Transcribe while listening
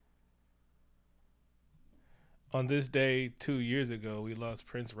On this day 2 years ago, we lost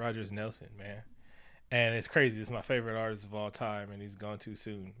Prince Rogers Nelson, man. And it's crazy. It's my favorite artist of all time, and he's gone too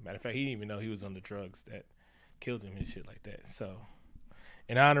soon. Matter of fact, he didn't even know he was on the drugs that killed him and shit like that. So,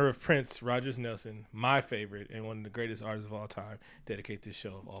 in honor of Prince Rogers Nelson, my favorite and one of the greatest artists of all time, dedicate this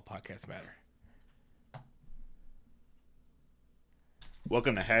show of All Podcasts Matter.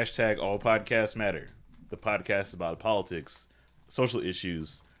 Welcome to hashtag All Podcasts Matter, the podcast about politics, social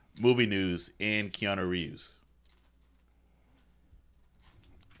issues, movie news, and Keanu Reeves.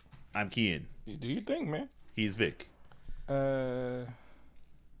 I'm Kian. Do you think, man? He's Vic.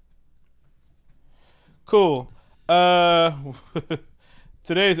 Cool. Today's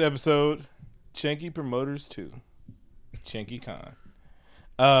episode, Chanky Promoters 2. Chanky Khan.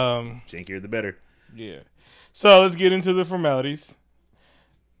 Jankier the better. Yeah. So let's get into the formalities.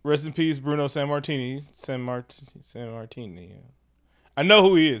 Rest in peace, Bruno Sammartini. Sammartini. Yeah. I know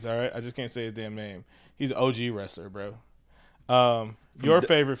who he is, all right? I just can't say his damn name. He's an OG wrestler, bro. Your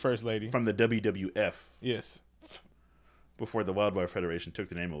favorite first lady. From the WWF. Yes. Before the Wildlife Federation took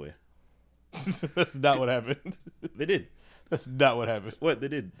the name away. That's not what happened. They did. That's not what happened. What? They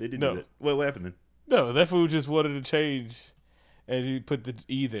did. They didn't No. do that. What happened then? No, that fool just wanted to change, and he put the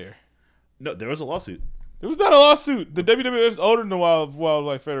E there. No, there was a lawsuit. There was not a lawsuit. The WWF is older than the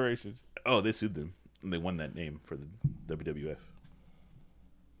Wildlife Federations. Oh, they sued them. And they won that name for the WWF.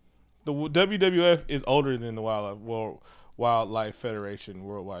 The WWF is older than the Wildlife Federation,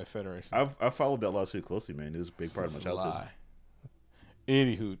 Worldwide Federation. I followed that lawsuit closely, man. It was a big part of my It's a childhood. lie.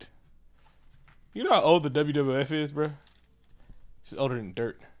 Anywho, you know how old the WWF is, bro? It's older than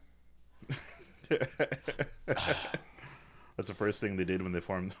dirt. That's the first thing they did when they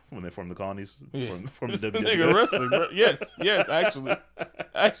formed the colonies. Yes. Formed the Nigga WWF. wrestling, bro. Yes,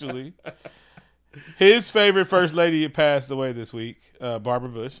 actually. His favorite first lady passed away this week, Barbara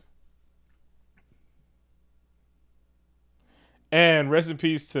Bush. And rest in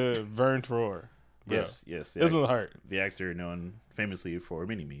peace to Vern Troyer. Bro. Yes. This one hurt. The actor known famously for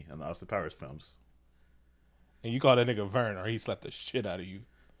Mini-Me on the Austin Powers films. And you call that nigga Vern, or he slapped the shit out of you.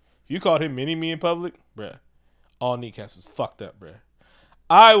 If you called him Mini-Me in public, bruh, all kneecaps was fucked up, bruh.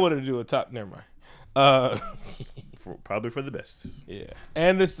 I wanted to do a top. Never mind. Probably for the best. Yeah.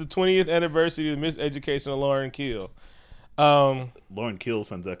 And it's the 20th anniversary of the Miseducation of Lauren Hill. Lauren Hill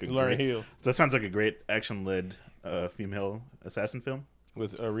sounds like Lauren Hill. That sounds like a great action-led female assassin film.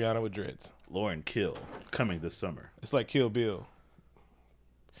 With Rihanna with dreads. Lauren Hill, coming this summer. It's like Kill Bill.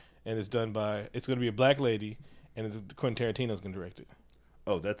 And it's done by, it's going to be a black lady, and it's Quentin Tarantino's going to direct it.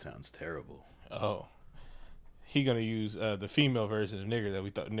 Oh, that sounds terrible. Oh. He going to use the female version of nigger that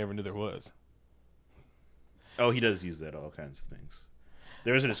we never knew there was. Oh, he does use that, all kinds of things.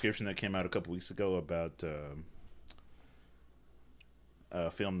 There was a description that came out a couple weeks ago about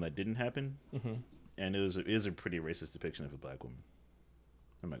a film that didn't happen, and it was a pretty racist depiction of a black woman.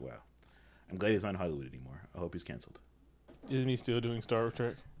 I'm like, wow. I'm glad he's not in Hollywood anymore. I hope he's canceled. Isn't he still doing Star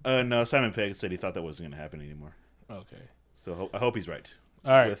Trek? No, Simon Pegg said he thought that wasn't going to happen anymore. Okay. So I hope he's right.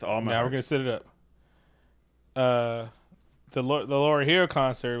 All right. With all my now heart. we're going to set it up. The Lauryn Hill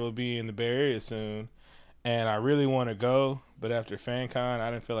concert will be in the Bay Area soon, and I really want to go, but after FanCon,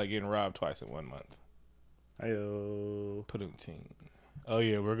 I didn't feel like getting robbed twice in 1 month. Hi-yo. Put him team. Oh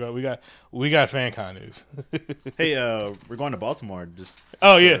yeah, we got FanCon news. Hey, we're going to Baltimore. Just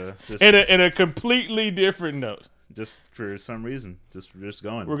in a completely different note. Just for some reason, just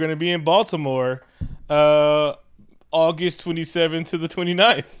going. We're gonna be in Baltimore, August 27th to the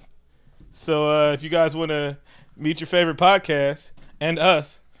 29th. So if you guys want to meet your favorite podcast and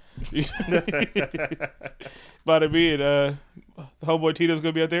us, about to be it. Homeboy Tito's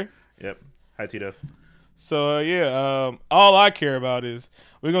gonna be out there. Yep. Hi, Tito. So all I care about is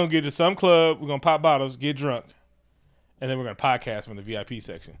we're gonna get to some club, we're gonna pop bottles, get drunk, and then we're gonna podcast from the VIP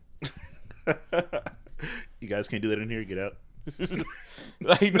section. You guys can't do that in here. Get out.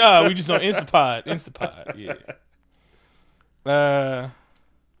 Like, nah, we just on Instapod, yeah.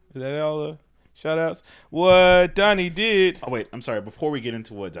 Is that all the shout outs? What Donnie did. Oh wait, I'm sorry. Before we get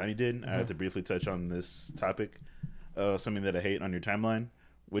into what Donnie did, I have to briefly touch on this topic. Something that I hate on your timeline.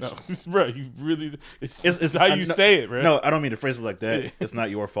 Which, bro, you really, it's how you say it, bro. No, I don't mean to phrase it like that. It's not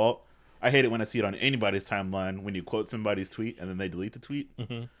your fault. I hate it when I see it on anybody's timeline when you quote somebody's tweet and then they delete the tweet.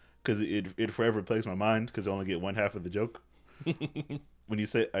 Because it forever plays my mind because I only get one half of the joke. When you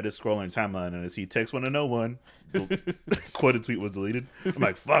say, I just scroll on your timeline and I see text one to no one, quoted tweet was deleted. I'm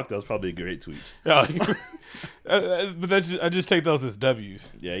like, fuck, that was probably a great tweet. But I just take those as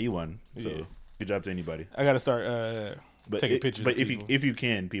W's. Yeah, you won. So good job to anybody. I got to start taking pictures. But of people. if you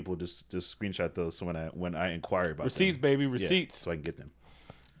can, people just screenshot those. So when I inquire about receipts, them, baby, receipts, so I can get them.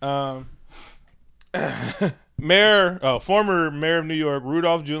 former mayor of New York,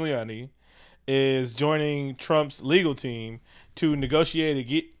 Rudolph Giuliani, is joining Trump's legal team to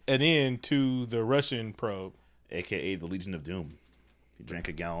negotiate an end to the Russian probe. AKA the Legion of Doom. He drank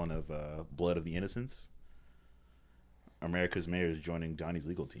a gallon of blood of the innocents. America's mayor is joining Johnny's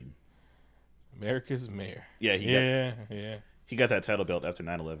legal team. America's mayor. Yeah, yeah. He got that title belt after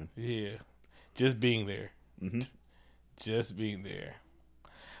 9/11. Yeah. Just being there. Mm-hmm. Just being there.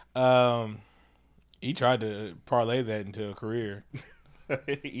 He tried to parlay that into a career.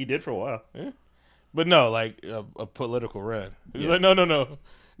 He did for a while. Yeah. But no, like a political run. He was like,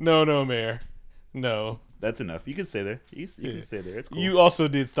 no, mayor. No. That's enough. You can stay there. You can stay there. It's cool. You also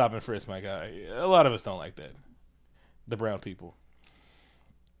did stop and frisk, my guy. A lot of us don't like that. The brown people.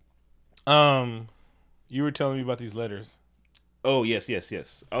 You were telling me about these letters. Oh, yes.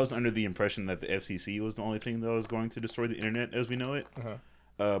 I was under the impression that the FCC was the only thing that was going to destroy the internet as we know it.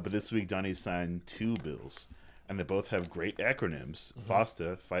 But this week, Donnie signed 2 bills, and they both have great acronyms.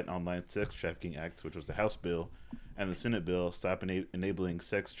 FOSTA, Fight Online Sex Trafficking Act, which was the House bill, and the Senate bill, Stop Enabling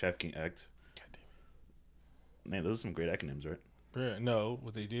Sex Trafficking Act. God damn it. Man, those are some great acronyms, right? Yeah, no,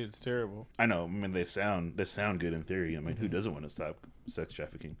 what they did is terrible. I know. I mean, they sound good in theory. I mean, who doesn't want to stop sex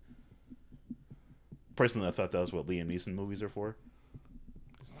trafficking? Personally, I thought that was what Liam Neeson movies are for.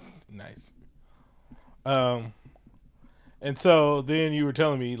 Nice. And so then you were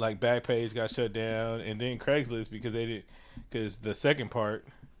telling me like Backpage got shut down, and then Craigslist because the second part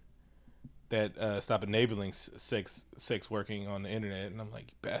that stop enabling sex working on the internet, and I'm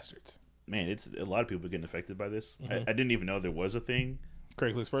like, you bastards. Man, it's a lot of people getting affected by this. I didn't even know there was a thing.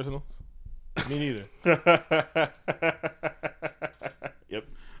 Craigslist Personals? Me neither. Yep.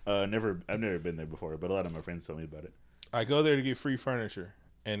 I've never been there before, but a lot of my friends tell me about it. I go there to get free furniture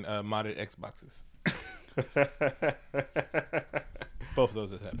and modded Xboxes. Both of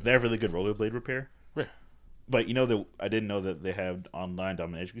those have happened. They have really good rollerblade repair. Yeah. But you know that I didn't know that they have online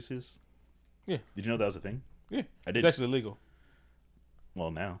dominatrixes. Yeah. Did you know that was a thing? Yeah. I did. It's actually legal.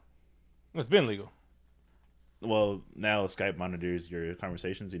 Well, now. It's been legal. Well, now Skype monitors your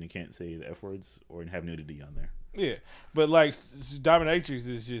conversations and you can't say the F words or have nudity on there. Yeah, but like dominatrix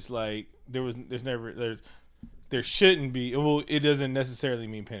is just like there shouldn't be. Well, it doesn't necessarily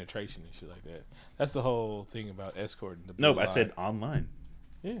mean penetration and shit like that. That's the whole thing about escorting. No, I said online.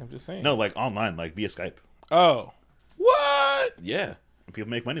 Yeah, I'm just saying. No, like online, like via Skype. Oh, what? Yeah, people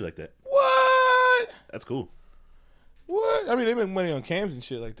make money like that. What? That's cool. What? I mean, they make money on cams and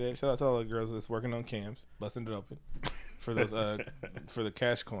shit like that. Shout out to all the girls that's working on cams, busting it open for those for the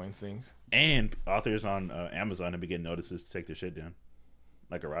cash coins things. And authors on Amazon have been getting notices to take their shit down,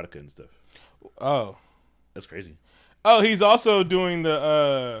 like erotica and stuff. Oh, that's crazy. Oh, he's also doing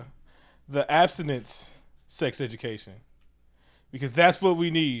the abstinence sex education because that's what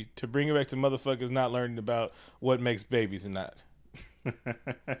we need to bring it back to motherfuckers not learning about what makes babies and not.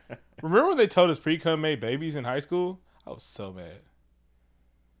 Remember when they told us pre-cum made babies in high school? I was so mad.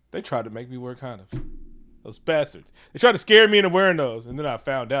 They tried to make me wear condoms. Those bastards. They tried to scare me into wearing those, and then I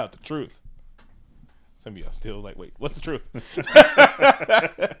found out the truth. Some of y'all still like, wait, what's the truth?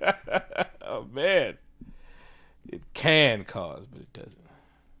 Oh, man. It can cause, but it doesn't.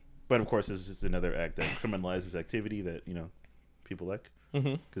 But, of course, this is another act that criminalizes activity that, people like.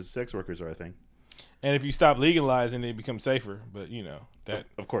 Because sex workers are a thing. And if you stop legalizing, it becomes safer. But, that...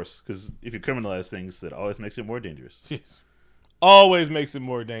 Of course, because if you criminalize things, that always makes it more dangerous. Yes. Always makes it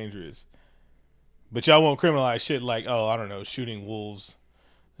more dangerous. But y'all won't criminalize shit like, oh, I don't know, shooting wolves,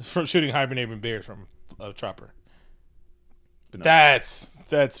 shooting hibernating bears from a chopper. But no, that's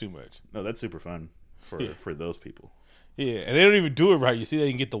too much. No, that's super fun for those people. Yeah, and they don't even do it right. You see, they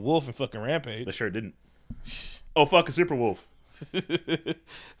can get the wolf and fucking Rampage. They sure didn't. Oh, fuck a super wolf. It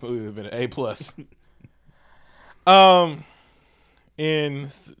would have been an A+. And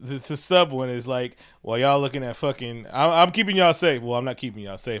the sub one is like, while y'all looking at fucking, I'm keeping y'all safe. Well, I'm not keeping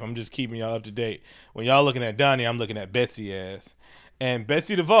y'all safe. I'm just keeping y'all up to date. When y'all looking at Donnie, I'm looking at Betsy ass. And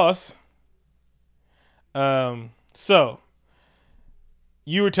Betsy DeVos. So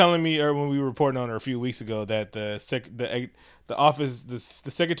you were telling me, or when we were reporting on her a few weeks ago, that the office, the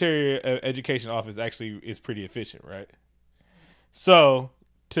Secretary of Education office actually is pretty efficient, right? So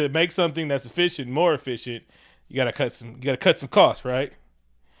to make something that's efficient more efficient, you gotta cut some costs, right?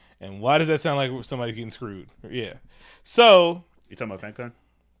 And why does that sound like somebody getting screwed? Yeah. So you talking about FanCon?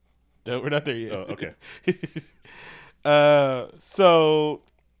 No, we're not there yet. Oh, okay. So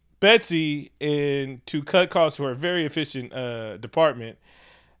Betsy, to cut costs for a very efficient department,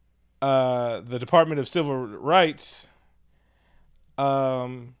 the Department of Civil Rights,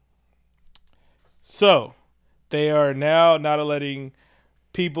 so they are now not letting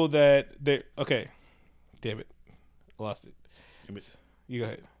people Damn it. I lost it. You go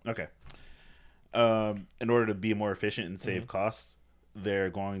ahead. Okay. In order to be more efficient and save costs, they're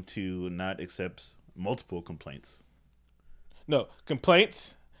going to not accept multiple complaints. No,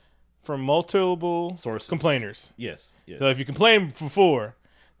 complaints from multiple Sources. complainers. Yes. So if you complain for 4,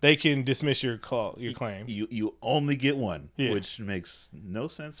 they can dismiss your claim. You only get one, which makes no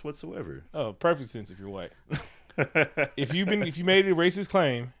sense whatsoever. Oh, perfect sense if you're white. if you made a racist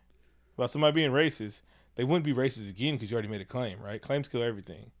claim about somebody being racist, they wouldn't be racist again because you already made a claim, right? Claims kill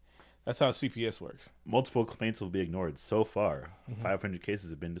everything. That's how CPS works. Multiple complaints will be ignored. So far, 500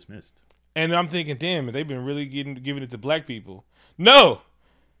 cases have been dismissed. And I'm thinking, damn, they've been really giving it to black people. No,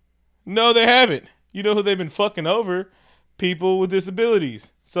 they haven't. You know who they've been fucking over? People with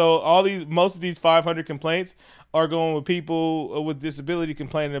disabilities. So most of these 500 complaints are going with people with disability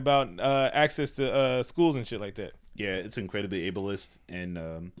complaining about access to schools and shit like that. Yeah, it's incredibly ableist,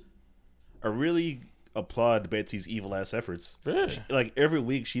 and I really applaud Betsy's evil ass efforts. Really? Like every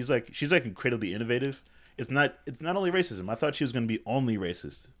week, she's like incredibly innovative. It's not only racism. I thought she was going to be only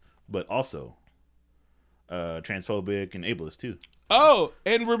racist, but also transphobic and ableist too. Oh,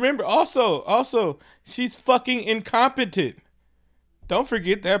 and remember, also, she's fucking incompetent. Don't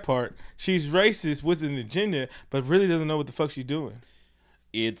forget that part. She's racist with an agenda, but really doesn't know what the fuck she's doing.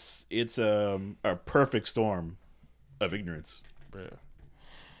 It's a perfect storm of ignorance. Bruh.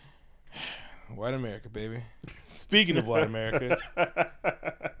 White America, baby. Speaking of white America.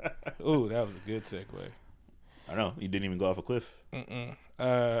 Ooh, that was a good segue. I know. You didn't even go off a cliff.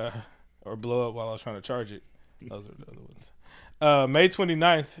 Or blow up while I was trying to charge it. Those are the other ones. May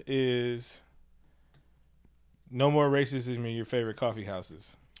 29th is No More Racism in Your Favorite Coffee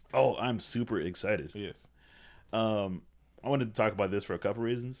Houses. Oh, I'm super excited. Yes. I wanted to talk about this for a couple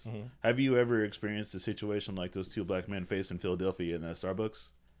reasons. Mm-hmm. Have you ever experienced a situation like those 2 black men faced in Philadelphia in that Starbucks?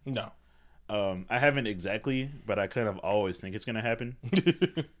 No. I haven't exactly, but I kind of always think it's going to happen.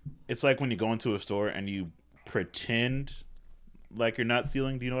 It's like when you go into a store and you pretend like you're not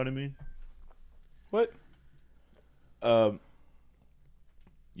stealing. Do you know what I mean? What?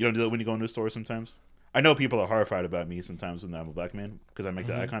 You don't do that when you go into a store sometimes? I know people are horrified about me sometimes when I'm a black man because I make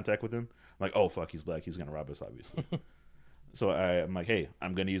the eye contact with them. I'm like, oh, fuck, he's black. He's going to rob us, obviously. So I'm like, hey,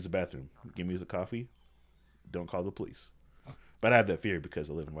 I'm going to use the bathroom. Give me the coffee. Don't call the police. But I have that fear because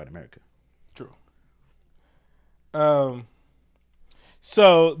I live in white America. True.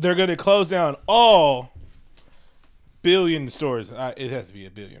 So they're going to close down all billion stores. It has to be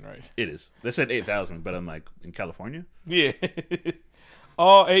a billion, right? It is. They said 8,000, but I'm like, in California? Yeah.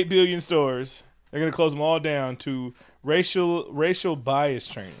 All 8 billion stores. They're going to close them all down to racial bias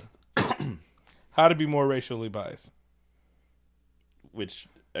training. How to be more racially biased. Which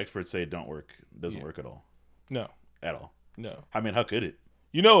experts say doesn't work at all. No. At all. No. I mean, how could it?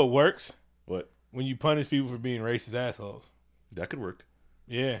 You know what works? What? When you punish people for being racist assholes. That could work.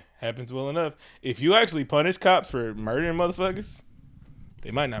 Yeah, happens well enough. If you actually punish cops for murdering motherfuckers,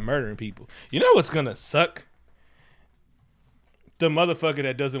 they might not murdering people. You know what's gonna suck? The motherfucker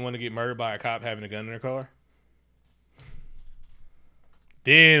that doesn't want to get murdered by a cop having a gun in their car.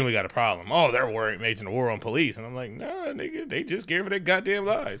 Then we got a problem. Oh, they're waging a war on police. And I'm like, nah, nigga, they just scared for their goddamn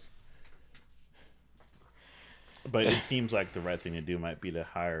lives. But it seems like the right thing to do might be to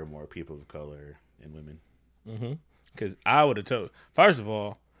hire more people of color and women. Mm-hmm. Because I would have told. First of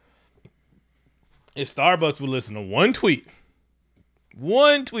all, if Starbucks would listen to one tweet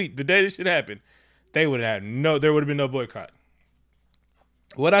the day this shit happened, there would have been no boycott.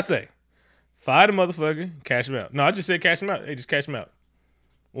 What'd I say? Fire the motherfucker, cash him out. No, I just said cash him out. Hey, just cash him out.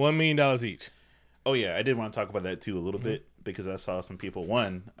 $1 million each. Oh yeah, I did want to talk about that too a little bit because I saw some people.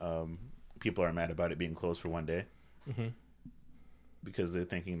 People are mad about it being closed for one day because they're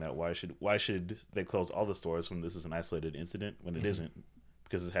thinking that why should they close all the stores when this is an isolated incident when it isn't,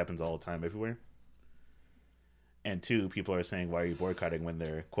 because it happens all the time everywhere. And 2, people are saying, why are you boycotting when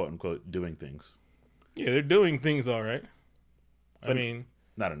they're quote unquote doing things? Yeah, they're doing things all right. I mean,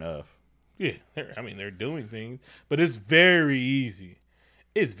 not enough. Yeah, they're doing things, but it's very easy.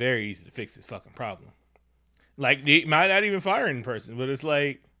 It's very easy to fix this fucking problem. Like, they might not even fire in person, but it's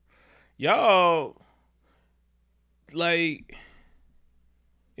like, y'all, like,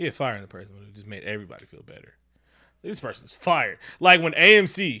 firing the person would have just made everybody feel better. This person's fired. Like when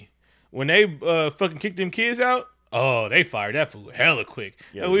AMC, when they fucking kicked them kids out, oh, they fired that fool hella quick.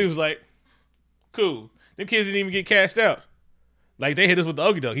 Yeah, and we was like, cool. Them kids didn't even get cashed out. Like, they hit us with the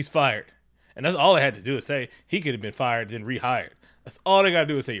okie doke. He's fired. And that's all they had to do is say he could have been fired, then rehired. That's all they got to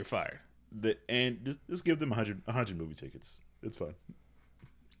do is say you're fired. And just give them 100 movie tickets. It's fine.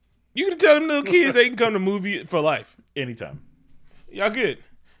 You can tell them little kids they can come to movie for life. Anytime. Y'all good.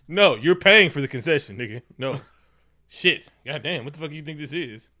 No, you're paying for the concession, nigga. No. Shit. God damn, what the fuck you think this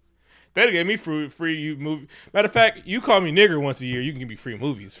is? That'll get me free you movie. Matter of fact, you call me nigger once a year, you can give me free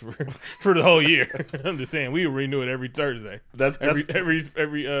movies for the whole year. I'm just saying, we renew it every Thursday. That's every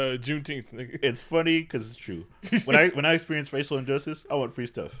Juneteenth. Nigga. It's funny because it's true. When I experience racial injustice, I want free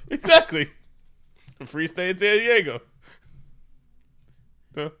stuff. Exactly. A free stay in San Diego.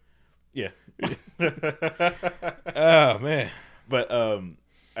 Huh? Yeah. Oh man. But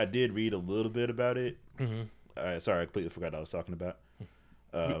I did read a little bit about it. Mm-hmm. Sorry, I completely forgot what I was talking about.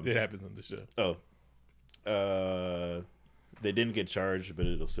 It happens on the show. They didn't get charged, but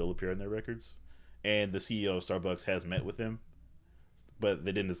it'll still appear in their records. And the CEO of Starbucks has met with him, but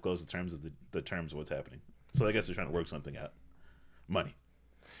they didn't disclose the terms of what's happening. So I guess they're trying to work something out. Money.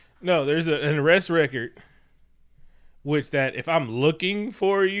 No, there's an arrest record. Which that if I'm looking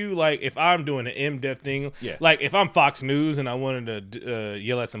for you, like if I'm doing an in-depth thing, yeah. Like if I'm Fox News and I wanted to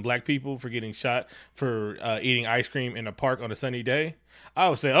yell at some black people for getting shot for eating ice cream in a park on a sunny day, I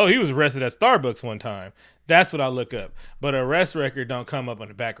would say, oh, he was arrested at Starbucks one time. That's what I look up. But an arrest record don't come up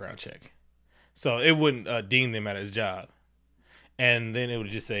on a background check. So it wouldn't deem them at his job. And then it would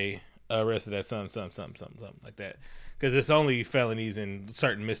just say arrested at something like that. Because it's only felonies and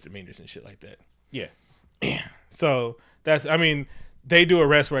certain misdemeanors and shit like that. Yeah. So they do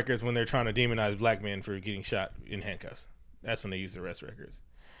arrest records when they're trying to demonize black men for getting shot in handcuffs. That's when they use arrest records.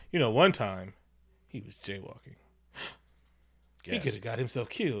 You know, one time he was jaywalking. He could have got himself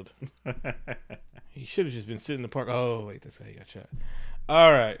killed. He should have just been sitting in the park. Oh, wait, that's how he got shot.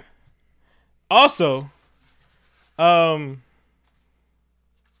 All right. Also,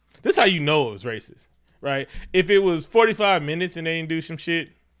 this is how you know it was racist, right? If it was 45 minutes and they didn't do some shit,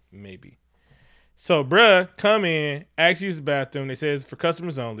 maybe. So, bruh, come in, actually use the bathroom. They say it's for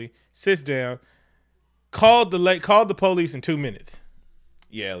customers only. Sits down. Called the police in 2 minutes.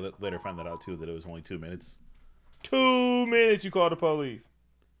 Yeah, later found that out too, that it was only 2 minutes. 2 minutes you called the police.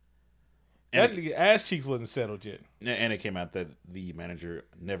 And that ass cheeks wasn't settled yet. And it came out that the manager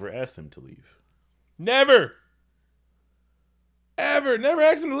never asked him to leave. Never. Ever. Never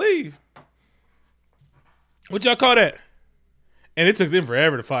asked him to leave. What y'all call that? And it took them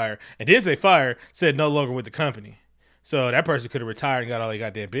forever to fire. And didn't say fire, said no longer with the company. So that person could have retired and got all their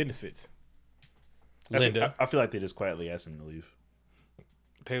goddamn benefits. Linda. I feel like they just quietly asked him to leave.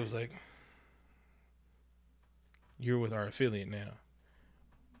 They was like, you're with our affiliate now.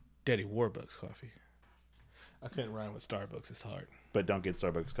 Daddy Warbucks coffee. I couldn't rhyme with Starbucks. It's hard. But don't get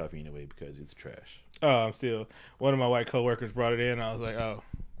Starbucks coffee anyway because it's trash. Oh, one of my white coworkers brought it in. And I was like, oh,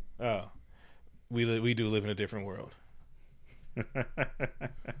 we do live in a different world.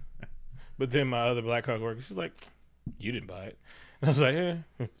 But then my other black coworker, she's like, you didn't buy it. And I was like, yeah.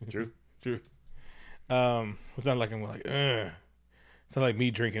 True. It's not like I'm like, it's not like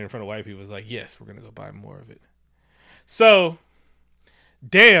me drinking in front of white people. It's like, yes, we're gonna go buy more of it. So,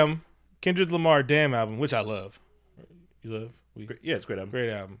 Damn, Kendrick Lamar Damn album, which I love. You love? Yeah, it's a great album. Great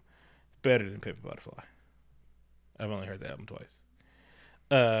album. It's better than Pimp a Butterfly. I've only heard the album twice.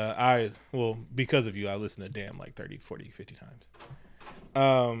 Because of you, I listened to Damn like 30, 40, 50 times.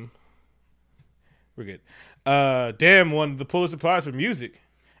 We're good. Damn won the Pulitzer Prize for music,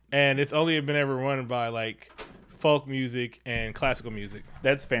 and it's only been ever won by like folk music and classical music.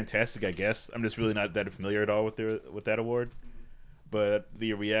 That's fantastic, I guess. I'm just really not that familiar at all with that award. But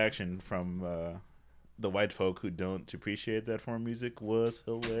the reaction from the white folk who don't appreciate that form of music was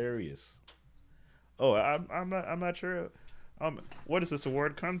hilarious. Oh, I'm not sure. What does this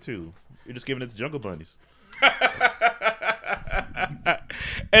award come to? You're just giving it to Jungle Bunnies.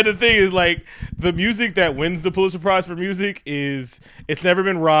 And the thing is, like, the music that wins the Pulitzer Prize for music it's never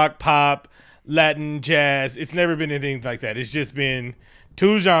been rock, pop, Latin, jazz. It's never been anything like that. It's just been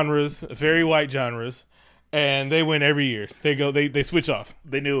two genres, very white genres, and they win every year. They switch off.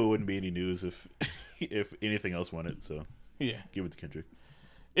 They knew it wouldn't be any news if anything else won it, so yeah, give it to Kendrick.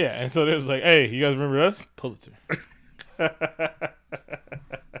 Yeah, and so it was like, hey, you guys remember us? Pulitzer.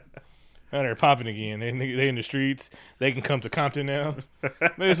 And they're popping again. They in the streets. They can come to Compton now.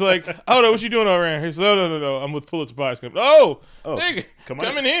 It's like, oh no, what you doing over here? He's like, no. I'm with Pulitzer Prize. Oh, nigga, come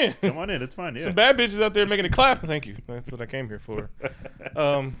in. Come on in. It's fine. Yeah. Some bad bitches out there making it clap. Thank you. That's what I came here for.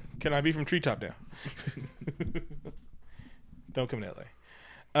 Can I be from Treetop now? Don't come to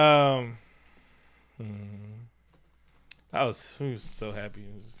LA. I was so happy.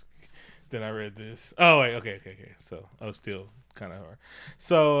 Then I read this. Oh wait, okay. So I was still kind of hard.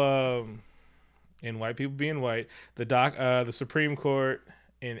 So, in white people being white, the Supreme Court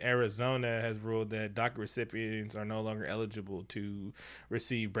in Arizona has ruled that DACA recipients are no longer eligible to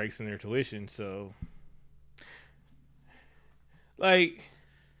receive breaks in their tuition. So, like,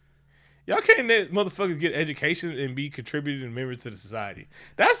 Y'all can't let motherfuckers get education and be contributing members to the society.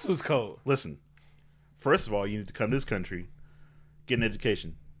 That's what's cold. Listen, first of all, you need to come to this country, get an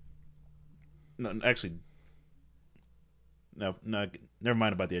education. No, actually, no, never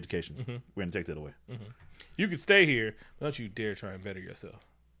mind about the education. Mm-hmm. We're gonna take that away. Mm-hmm. You could stay here, but don't you dare try and better yourself.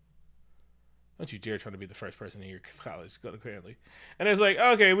 Don't you dare try to be the first person in your college to go to Cranley. And it's like,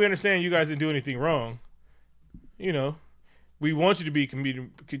 okay, we understand you guys didn't do anything wrong. You know, we want you to be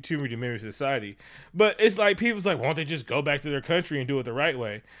contributing members of society. But it's like, people's like, won't they just go back to their country and do it the right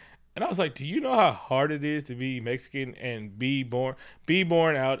way? And I was like, do you know how hard it is to be Mexican and be born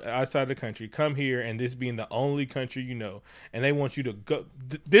outside the country, come here, and this being the only country you know, and they want you to go.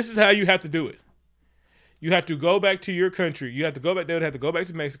 This is how you have to do it. You have to go back to your country. You have to go back. They would have to go back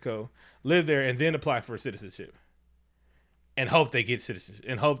to Mexico, live there, and then apply for citizenship. And hope they get citizenship.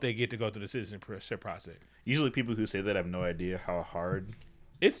 And hope they get to go through the citizenship process. Usually, people who say that have no idea how hard.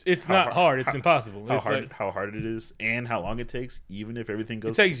 It's not hard. It's impossible. How hard it is, and how long it takes. Even if everything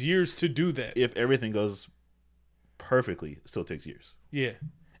goes, it takes years to do that. If everything goes perfectly, it still takes years. Yeah,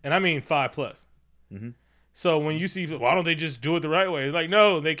 and I mean 5+. Mm-hmm. So when you see, why don't they just do it the right way? It's like,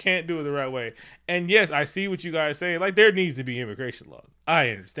 no, they can't do it the right way. And yes, I see what you guys saying. Like, there needs to be immigration laws. I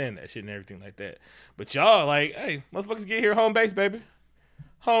understand that shit and everything like that. But y'all, like, hey, motherfuckers get here home base, baby.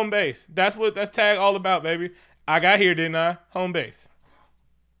 Home base. That's what that tag all about, baby. I got here, didn't I? Home base.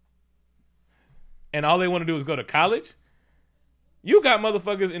 And all they want to do is go to college. You got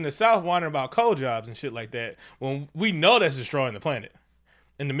motherfuckers in the South whining about coal jobs and shit like that when we know that's destroying the planet.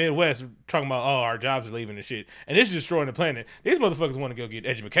 In the Midwest, talking about, oh, our jobs are leaving and shit. And this is destroying the planet. These motherfuckers want to go get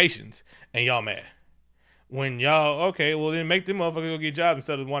educations, and y'all mad. When y'all, okay, well, then make them motherfuckers go get jobs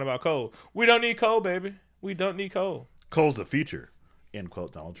instead of whining about coal. We don't need coal, baby. We don't need coal. Coal's the future. End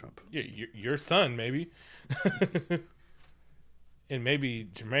quote, Donald Trump. Yeah, your son, maybe. And maybe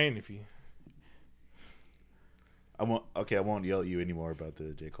Jermaine, if he... I won't yell at you anymore about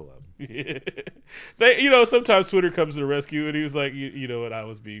the J. Cole album. Yeah. Sometimes Twitter comes to the rescue, and he was like, you know what, I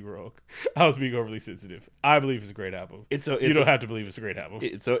was being wrong. I was being overly sensitive. I believe it's a great album. You don't have to believe it's a great album.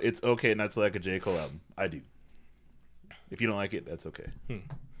 It's okay not to like a J. Cole album. I do. If you don't like it, that's okay.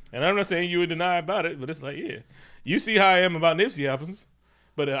 And I'm not saying you would deny about it, but it's like, yeah. You see how I am about Nipsey albums.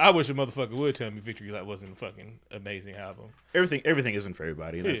 But I wish a motherfucker would tell me Victory Lap wasn't a fucking amazing album. Everything isn't for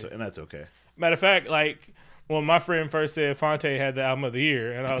everybody, and that's okay. Matter of fact, like... when my friend first said Fonte had the album of the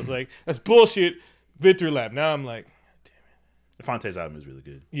year, and I was like, that's bullshit, Victory Lap. Now I'm like, damn it. Fonte's album is really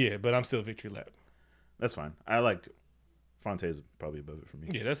good. Yeah, but I'm still Victory Lap. That's fine. I like Fonte's probably above it for me.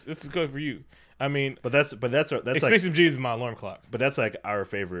 Yeah, that's good for you. I mean, but that's Expensive like, G's is my alarm clock. But that's like our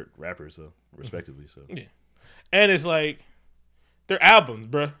favorite rappers, though, respectively. So yeah, and it's like they're albums,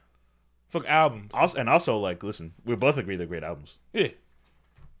 bruh. Fuck albums. Also, like, listen, we both agree they're great albums. Yeah,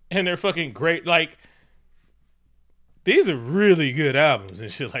 and they're fucking great. Like, these are really good albums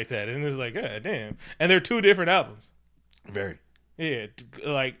and shit like that. And it's like, god damn. And they're two different albums. Very. Yeah.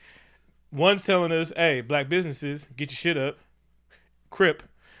 Like, one's telling us, hey, black businesses, get your shit up. Crip.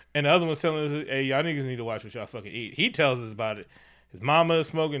 And the other one's telling us, hey, y'all niggas need to watch what y'all fucking eat. He tells us about it. His mama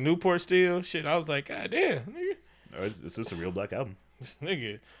smoking Newport still. Shit, I was like, god damn, nigga. It's just a real black album.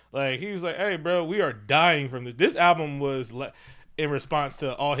 Nigga. Like, he was like, hey, bro, we are dying from this. This album was in response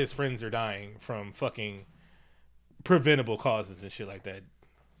to all his friends are dying from fucking preventable causes and shit like that.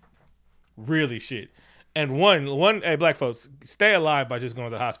 Really shit. And one, hey, black folks, stay alive by just going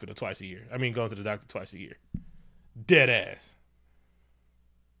to the hospital twice a year. I mean, going to the doctor twice a year. Dead ass.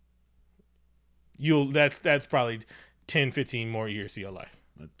 That's probably 10, 15 more years of your life.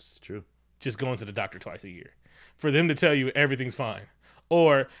 That's true. Just going to the doctor twice a year. For them to tell you everything's fine.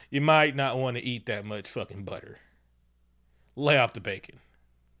 Or you might not want to eat that much fucking butter. Lay off the bacon.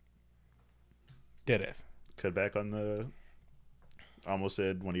 Dead ass. Cut back on the... I almost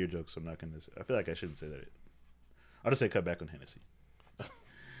said one of your jokes, so I'm not going to... I feel like I shouldn't say that. I'll just say cut back on Hennessy.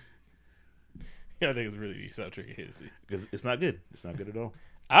 Yeah, I think it's really stop drinking Hennessy. Because it's not good. It's not good at all.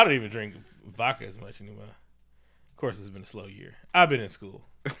 I don't even drink vodka as much anymore. Of course, it's been a slow year. I've been in school.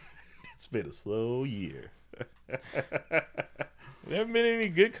 It's been a slow year. There haven't been any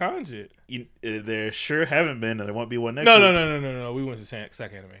good content. There sure haven't been, and there won't be one next week. No. We went to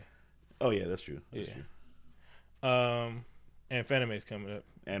Sac Anime. Oh, yeah, that's true. That's true. And Fanime's coming up.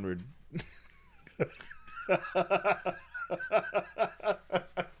 And we're...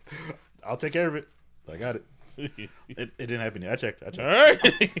 I'll take care of it. I got it. It didn't happen yet. I checked. All right.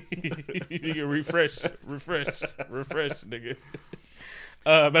 You can refresh, nigga.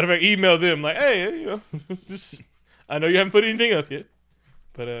 Matter of fact, email them like, hey, I know you haven't put anything up yet,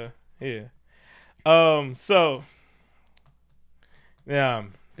 but yeah. So now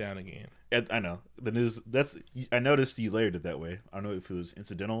I'm down again. I know the news. I noticed you layered it that way. I don't know if it was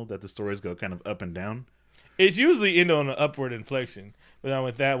incidental that the stories go kind of up and down. It's usually end on an upward inflection, but I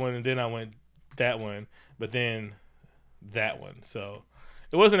went that one, and then I went that one, but then that one. So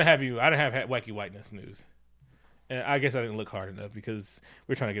it wasn't a happy. I didn't have wacky whiteness news, and I guess I didn't look hard enough because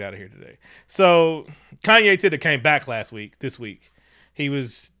we're trying to get out of here today. So Kanye Titter came back this week.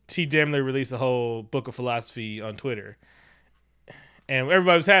 He damn near released a whole book of philosophy on Twitter, and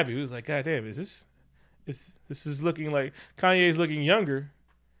everybody was happy. He was like, "God damn, this is looking like Kanye's looking younger.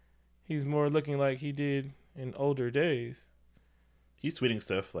 He's more looking like he did in older days." He's tweeting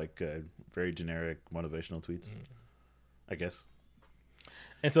stuff like very generic motivational tweets, I guess.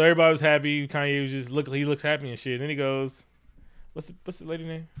 And so everybody was happy. Kanye was he looks happy and shit. And then he goes, what's the lady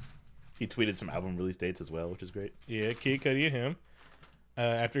name? He tweeted some album release dates as well, which is great. Yeah, Kid Cudi and him.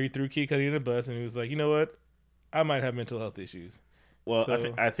 After he threw Kid Cudi in the bus, and he was like, you know what? I might have mental health issues. Well,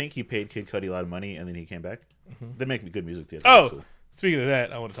 I think he paid Kid Cudi a lot of money, and then he came back. Mm-hmm. They make good music together. Oh, cool. Speaking of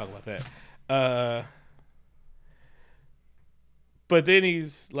that, I want to talk about that. But then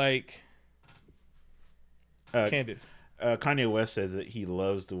he's like, Candace. Kanye West says that he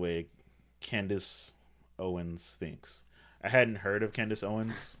loves the way Candace Owens thinks. I hadn't heard of Candace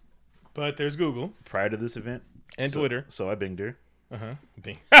Owens, but there's Google prior to this event and Twitter. So I binged her.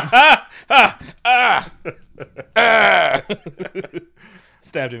 Bing.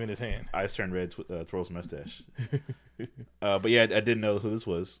 Stabbed him in his hand. Eyes turned red. Twirls mustache. But yeah, I didn't know who this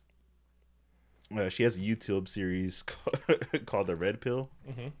was. She has a YouTube series called The Red Pill.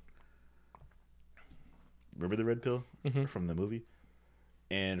 Mm-hmm. Remember The Red Pill from the movie?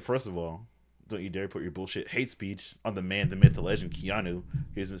 And first of all, don't you dare put your bullshit hate speech on the man, the myth, the legend, Keanu.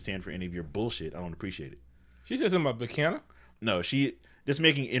 He doesn't stand for any of your bullshit. I don't appreciate it. She said something about Keanu? No, she just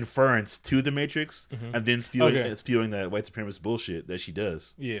making inference to the Matrix and then spewing that white supremacist bullshit that she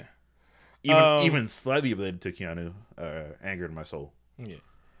does. Yeah. Even slightly related to Keanu angered my soul. Yeah.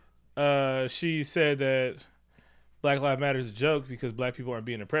 She said that Black Lives Matter is a joke because black people aren't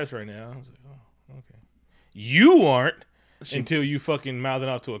being oppressed right now. I was like, oh, okay. You aren't until you fucking mouthing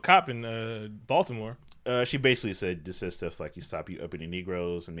off to a cop in Baltimore. She basically said stuff like, you stop you uppity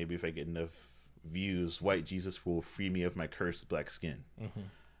Negroes, and maybe if I get enough views, white Jesus will free me of my cursed black skin.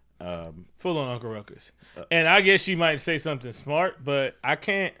 Full on Uncle Ruckus. And I guess she might say something smart, but I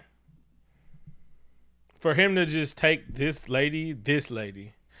can't. For him to just take this lady,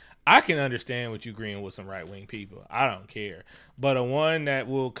 I can understand what you agreeing with some right wing people. I don't care. But a one that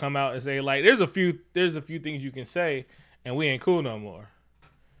will come out and say, like, there's a few things you can say, and we ain't cool no more.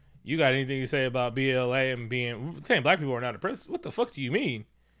 You got anything to say about BLA and saying black people are not oppressed? What the fuck do you mean?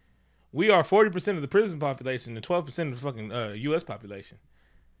 We are 40% of the prison population and 12% of the fucking U.S. population.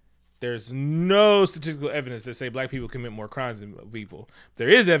 There's no statistical evidence that say black people commit more crimes than people. There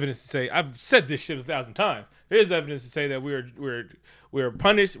is evidence to say, I've said this shit 1,000 times. There is evidence to say that we're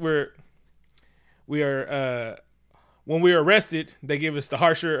punished. We are when we are arrested, they give us the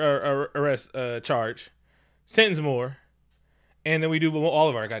harsher arrest charge, sentence more, and then we do all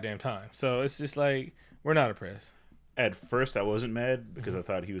of our goddamn time. So it's just like, we're not oppressed. At first, I wasn't mad because I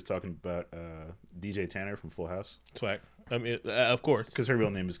thought he was talking about DJ Tanner from Full House. Swag. I mean, of course. Because her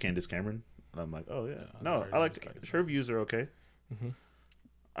real name is Candace Cameron. And I'm like, oh, yeah. No, I like her views are okay. Mm-hmm.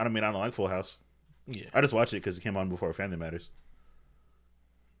 I don't like Full House. Yeah. I just watched it because it came on before Family Matters.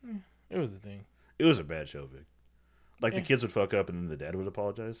 It was a thing. It was a bad show, Vic. Like, the kids would fuck up and then the dad would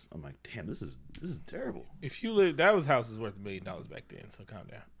apologize. I'm like, damn, this is terrible. If you live, that house was worth $1 million back then, so calm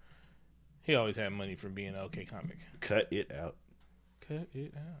down. He always had money from being an okay comic. Cut it out. Cut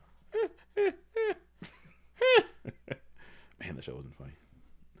it out. Man, the show wasn't funny.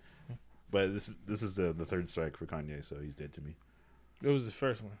 But this is the third strike for Kanye, so he's dead to me. It was the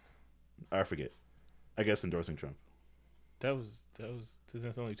first one. I forget. I guess endorsing Trump. That's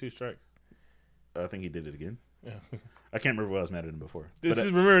only 2 strikes. I think he did it again. Yeah. I can't remember what I was mad at him before. This is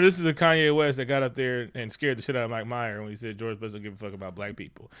a Kanye West that got up there and scared the shit out of Mike Meyer when he said George Bush don't give a fuck about black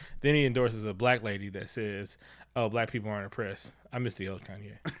people. Then he endorses a black lady that says, "Oh, black people aren't oppressed." I miss the old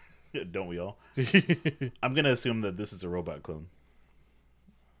Kanye. Don't we all? I'm gonna assume that this is a robot clone.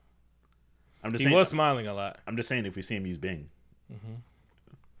 He was smiling a lot. I'm just saying, if we see him use Bing,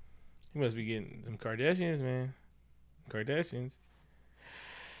 he must be getting some Kardashians, man. Kardashians.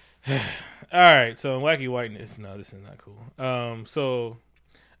 All right, so wacky whiteness. No, this is not cool. So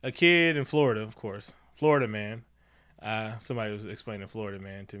a kid in Florida, of course, Florida man. Somebody was explaining Florida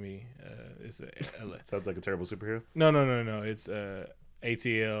man to me. Sounds like a terrible superhero. No. It's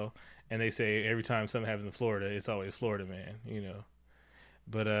ATL, and they say every time something happens in Florida, it's always Florida man. You know,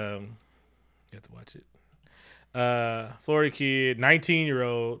 but you have to watch it. Florida kid,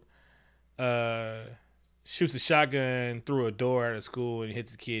 19-year-old, shoots a shotgun through a door at a school and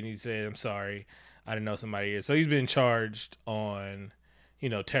hits the kid. And he said, "I'm sorry, I didn't know somebody is." So he's been charged on,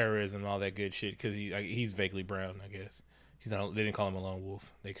 terrorism and all that good shit because he's vaguely brown. I guess he's not. They didn't call him a lone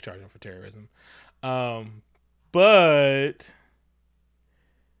wolf. They could charge him for terrorism. But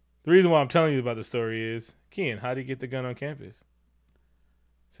the reason why I'm telling you about the story is, Ken, how did he get the gun on campus?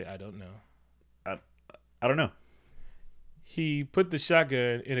 Say, I don't know. I don't know. He put the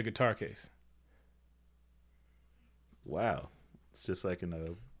shotgun in a guitar case. Wow. It's just like in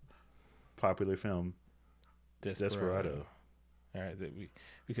a popular film, Desperado. All right,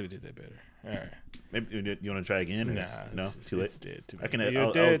 we could have did that better. All right. Maybe you want to try again? Nah. No? Too late? It's dead to me. I can.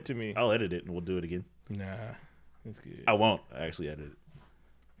 You're dead to me. I'll edit it and we'll do it again. Nah. It's good. I won't actually edit it.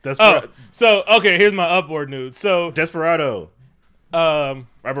 So, okay, here's my upward nude. So, Desperado. Robert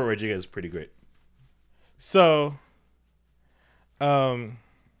Rodriguez is pretty great. So,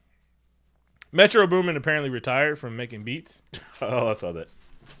 Metro Boomin apparently retired from making beats. Oh, I saw that.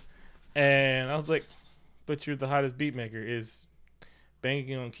 And I was like, but you're the hottest beat maker. Is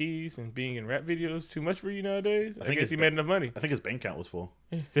banging on keys and being in rap videos too much for you nowadays? I guess he made enough money. I think his bank account was full.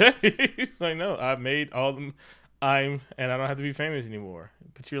 Yeah. He's like, no, I've made all them. And I don't have to be famous anymore.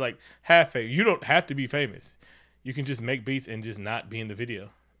 But you're like half famous. You don't have to be famous. You can just make beats and just not be in the video.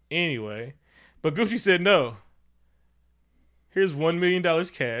 Anyway, but Gucci said no. Here's $1 million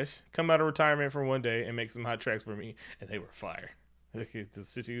cash. Come out of retirement for one day and make some hot tracks for me. And they were fire. The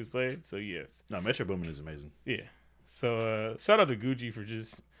shit he was playing. So yes. No, Metro Boomin is amazing. Yeah. So shout out to Gucci for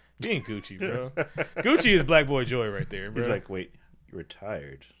just being Gucci, bro. Gucci is Black Boy Joy right there, bro. He's like, wait, you're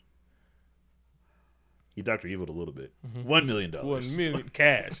retired. He Dr. Evil'd a little bit. $1 million. $1 million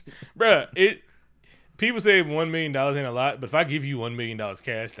cash. Bruh, people say $1 million ain't a lot, but if I give you $1 million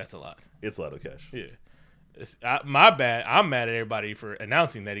cash, that's a lot. It's a lot of cash. Yeah. My bad. I'm mad at everybody for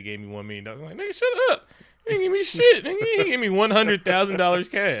announcing that he gave me $1 million. I'm like, nigga, shut up. You didn't give me shit, nigga. He gave me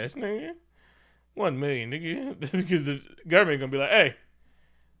 $100,000 cash, nigga. $1 million, nigga. Because the government gonna be like, hey,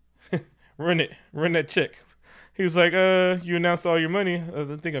 run that check. He was like, you announced all your money. I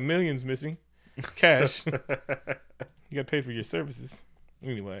think $1 million's missing. Cash. You got paid for your services.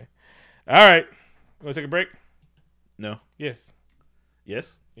 Anyway. All right. Want to take a break? No. Yes.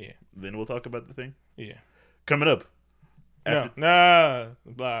 Yes? Yeah. Then we'll talk about the thing? Yeah. Coming up. No. Nah.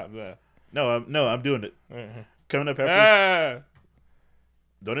 Blah, blah. No, I'm doing it. Uh-huh. Coming up after. Ah.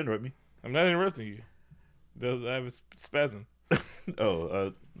 Don't interrupt me. I'm not interrupting you. I have a spasm.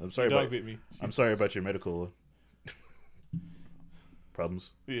 I'm sorry Dog bit me. I'm sorry about your medical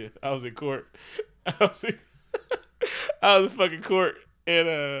problems. Yeah, I was in court. I was in fucking court,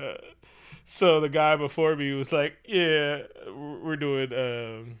 and so the guy before me was like, "Yeah, we're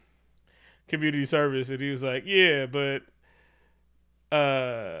doing community service," and he was like, "Yeah, but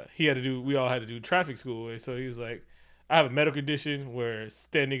we all had to do traffic school," and so he was like, "I have a medical condition where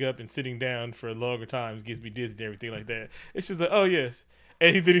standing up and sitting down for longer times gives me dizzy and everything like that." And she's like, "Oh yes,"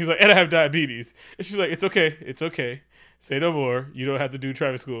 and then he's like, "And I have diabetes," and she's like, "It's okay. Say no more. You don't have to do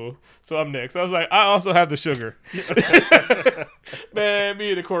traffic school." So I'm next. I was like, I also have the sugar. Man, me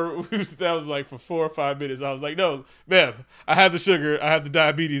in the court, that was like for 4 or 5 minutes. I was like, no, ma'am, I have the sugar. I have the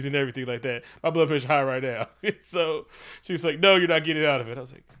diabetes and everything like that. My blood pressure high right now. So she was like, no, you're not getting out of it. I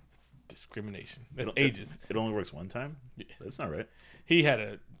was like, that's discrimination. That's ages. It only works one time? Yeah. That's not right. He had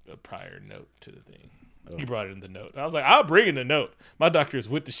a prior note to the thing. Oh. He brought it in the note. I was like, I'll bring in the note. My doctor is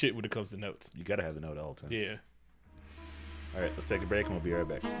with the shit when it comes to notes. You got to have the note all the time. Yeah. All right, let's take a break and we'll be right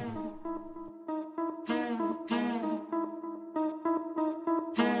back.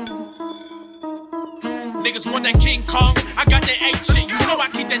 Niggas want that King Kong, I got that ape shit. You know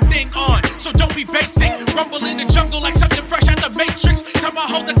I keep that thing on, so don't be basic. Rumble in the jungle like something fresh out the Matrix. Tell my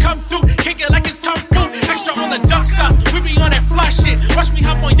hoes to come through, kick it like it's kung fu. Extra on the duck sauce, we be on that fly shit. Watch me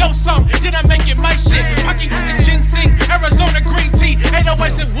hop on your song, then I make it my shit. Pocket with the ginseng, Arizona green tea.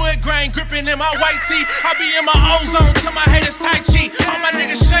 808s and wood grain, gripping in my white tee. I be in my ozone, till my haters Tai Chi. All my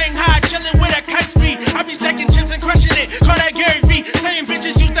niggas Shanghai, chillin' with that kite speed. I be stacking chips and crushing it, call that Gary V. Same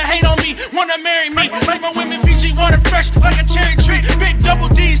bitches used to hate on me, wanna marry me. Like my women Fiji water fresh like a cherry tree. Big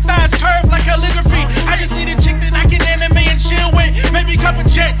double D's, thighs curved like calligraphy. I just need a chick that I can anime and chill with. Maybe couple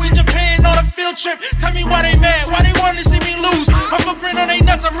jets in Japan on a field trip. Tell me why they mad, why they want to see me lose. My footprint on they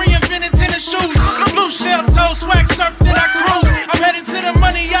nuts, I'm reinventing tennis shoes. Blue shell toe, swag surf, then I cruise. I'm headed to the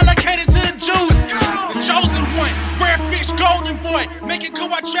money, allocated to the Jews. The chosen one, rare fish, golden boy. Making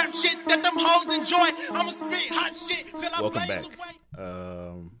cool, I trap shit that them hoes enjoy. I'ma spit hot shit till I Welcome blaze back. away.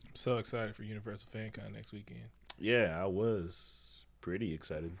 I'm so excited for Universal FanCon next weekend. Yeah, I was pretty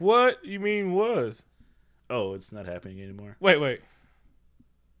excited. What you mean was? Oh, it's not happening anymore. Wait.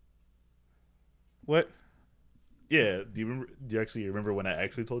 What? Yeah. Do you actually remember when I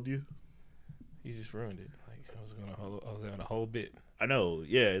actually told you? You just ruined it. Like I was on a whole bit. I know.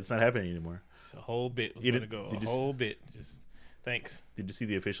 Yeah, it's not happening anymore. It's a whole bit was You going to did- go. did A you whole bit. Just thanks. Did you see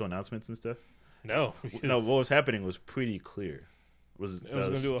the official announcements and stuff? No. No, what was happening was pretty clear. I was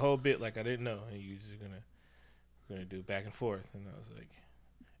going to do a whole bit like I didn't know, and you just gonna do back and forth, and I was like,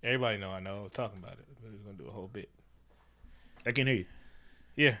 everybody know I was talking about it, but we was gonna do a whole bit. I can hear you.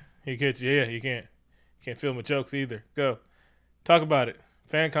 Yeah, you can't film with jokes either. Go talk about it.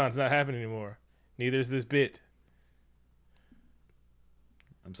 FanCon's not happening anymore. Neither is this bit.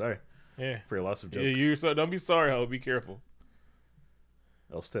 I'm sorry Yeah, for your loss of joke. yeah. Don't be sorry, ho. Be careful.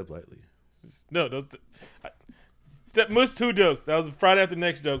 I'll step lightly. No, Step Mush 2 jokes. That was the Friday after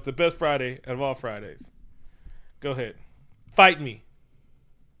next joke. The best Friday out of all Fridays. Go ahead. Fight me.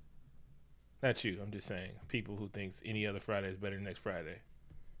 Not you. I'm just saying. People who thinks any other Friday is better than next Friday.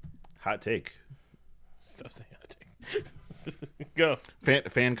 Hot take. Stop saying hot take. Go.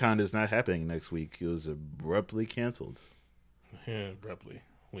 FanCon is not happening next week. It was abruptly canceled Yeah, abruptly.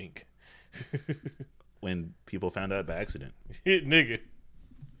 Wink. when people found out by accident. Nigga.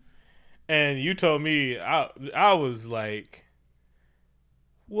 And you told me, I was like,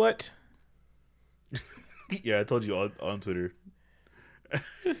 what? Yeah, I told you on Twitter.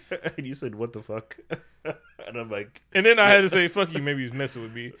 And you said, what the fuck? And I'm like... And then I had to say, fuck you, maybe he's messing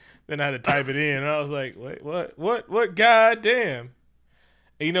with me. Then I had to type it in, and I was like, wait, what, god damn.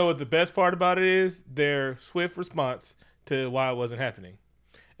 And you know what the best part about it is? Their swift response to why it wasn't happening.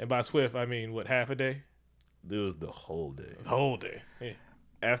 And by swift, I mean, what, half a day? It was the whole day. The whole day. Yeah.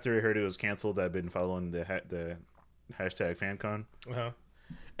 After I heard it was canceled, I've been following the hashtag FanCon. Uh-huh.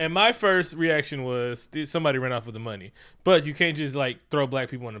 And my first reaction was somebody ran off with the money. But you can't just like throw black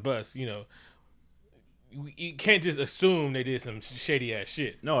people on the bus. You know, you can't just assume they did some shady ass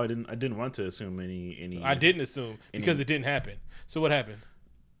shit. No, I didn't want to assume any. I didn't assume because it didn't happen. So what happened?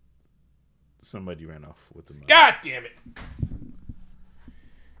 Somebody ran off with the money. God damn it!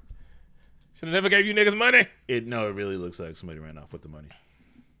 Should have never gave you niggas money. It really looks like somebody ran off with the money.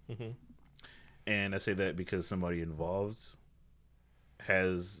 Mm-hmm. And I say that because somebody involved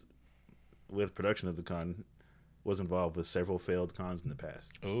with production of the con, was involved with several failed cons in the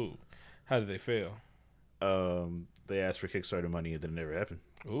past. Ooh, how did they fail? They asked for Kickstarter money and it never happened.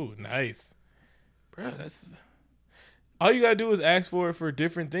 Ooh, nice, bro. That's all you gotta do is ask for it for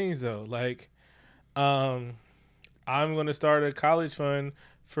different things though. Like, I'm gonna start a college fund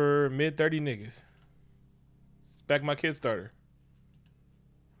for mid-30 niggas. It's back my Kickstarter.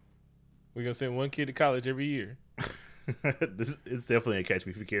 We're gonna send one kid to college every year. It's definitely a catch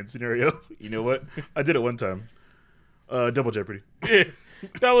me if you can scenario. You know what? I did it one time. Double Jeopardy. Yeah,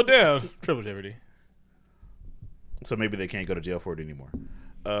 double down. Triple Jeopardy. So maybe they can't go to jail for it anymore.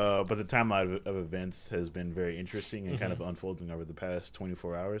 But the timeline of events has been very interesting and kind of unfolding over the past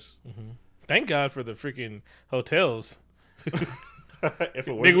 24 hours. Mm-hmm. Thank God for the freaking hotels. If it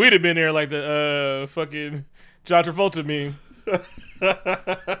Nigga, we'd have been there like the fucking John Travolta meme.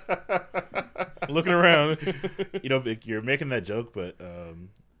 Looking around. You know, Vic, you're making that joke, but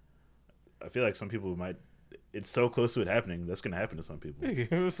I feel like some people might. It's so close to it happening. That's going to happen to some people.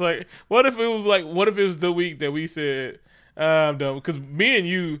 It was like, what if it was the week that we said, I'm done? Because me and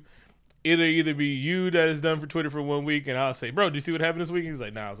you, it'll either be you that is done for Twitter for 1 week, and I'll say, bro, did you see what happened this week? He's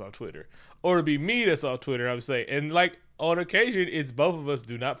like, nah, I was off Twitter. Or it'll be me that's off Twitter. I would say, and like on occasion, it's both of us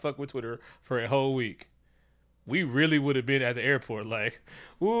do not fuck with Twitter for a whole week. We really would have been at the airport like,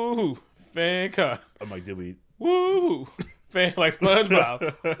 woo, FanCon. I'm like, did we? Woo, fan like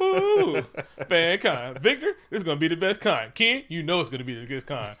SpongeBob. Woo, FanCon. Victor, this is gonna be the best con. Ken, you know it's gonna be the best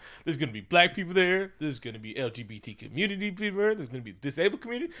con. There's gonna be black people there. There's gonna be LGBT community people there. There's gonna be disabled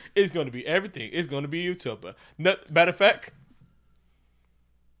community. It's gonna be everything. It's gonna be utopia. Matter of fact,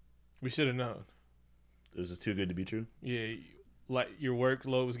 we should have known. It was just too good to be true. Yeah, like your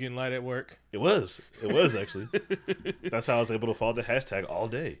workload was getting light at work. It was actually. That's how I was able to follow the hashtag all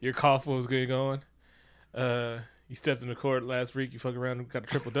day. Your cough was getting going. You stepped in the court last week. You fuck around and got a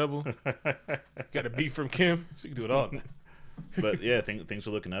triple double. Got a beat from Kim. So you can do it all. But yeah, things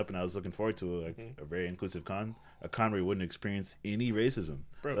were looking up, and I was looking forward to a very inclusive con, a con where we wouldn't experience any racism.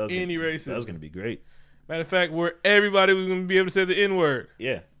 Bro, racism. Racism. That was going to be great. Matter of fact, where everybody was going to be able to say the N word.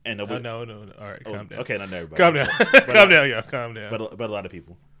 Yeah, and nobody. No. All right, calm down. Okay, not everybody. Calm down. Calm down, y'all. Calm down. But a lot of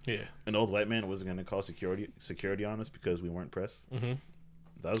people. Yeah. An old white man wasn't going to call security on us because we weren't press. Mm-hmm.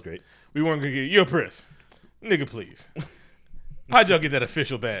 That was great. We weren't going to get your press. Nigga, please. How'd y'all get that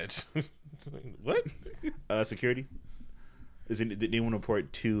official badge? What? Security. Did anyone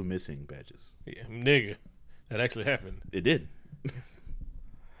report 2 missing badges? Yeah, nigga. That actually happened. It did.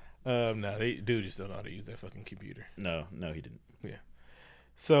 No, dude just don't know how to use that fucking computer. No, he didn't. Yeah.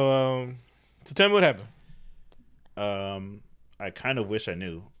 So tell me what happened. I kind of wish I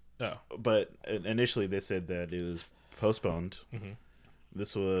knew. Oh. But initially they said that it was postponed. Mm-hmm.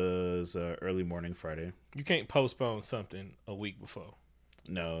 This was early morning Friday. You can't postpone something a week before.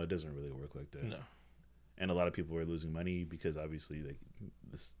 No, it doesn't really work like that. No. And a lot of people were losing money because obviously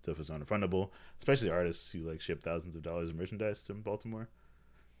this stuff is unrefundable, especially artists who like ship thousands of dollars of merchandise to Baltimore.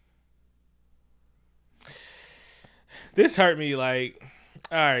 This hurt me like,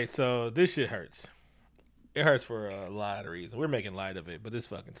 all right, so this shit hurts. It hurts for a lot of reasons. We're making light of it, but this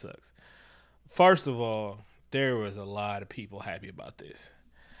fucking sucks. First of all, there was a lot of people happy about this.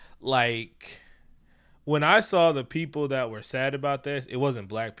 Like, when I saw the people that were sad about this, it wasn't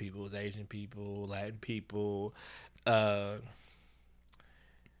black people. It was Asian people, Latin people, LGBT,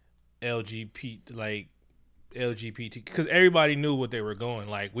 because everybody knew what they were going.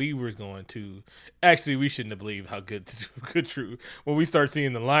 Like, we were going to. Actually, we shouldn't have believed how good true. When we start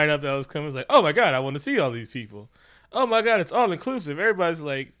seeing the lineup that was coming, it's like, oh my God, I want to see all these people. Oh my God, it's all inclusive. Everybody's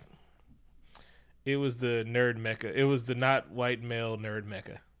like, it was the nerd mecca. It was the not white male nerd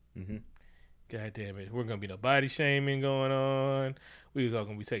mecca. Mm-hmm. God damn it. We're going to be no body shaming going on. We was all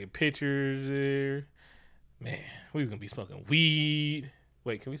going to be taking pictures there. Man, we was going to be smoking weed.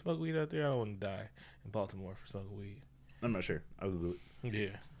 Wait, can we smoke weed out there? I don't want to die in Baltimore for smoking weed. I'm not sure. I'll Google it.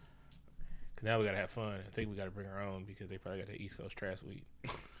 Yeah. Because now we got to have fun. I think we got to bring our own because they probably got the East Coast trash weed.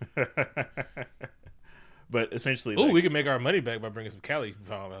 But essentially... Ooh, we can make our money back by bringing some Cali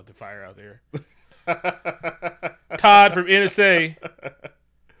bomb out the fire out there. Todd from NSA.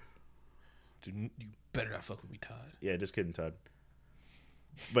 Dude, you better not fuck with me, Todd. Yeah, just kidding, Todd.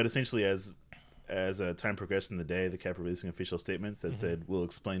 But essentially, as time progressed in the day, they kept releasing official statements that said, we'll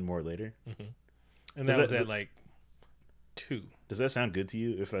explain more later. Mm-hmm. And that was at like 2. Does that sound good to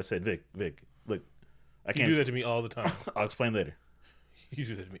you if I said, Vic, look, I can't... You do that to me all the time. I'll explain later. You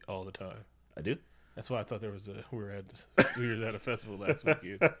do that to me all the time. I do? That's why I thought there was we were at a festival last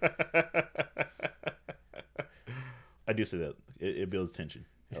weekend. I do say that. It builds tension.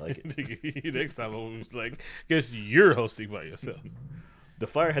 I like it. Next time I was like, guess you're hosting by yourself. The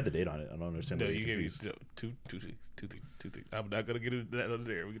flyer had the date on it. I don't understand. No, you gave me two things. I'm not gonna get into that on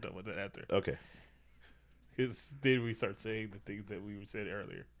there. We can talk about that after. Okay. Because then we start saying the things that we said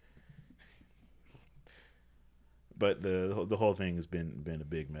earlier. But the whole thing has been a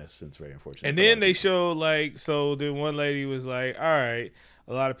big mess. It's very unfortunate. And then they show then one lady was like, all right,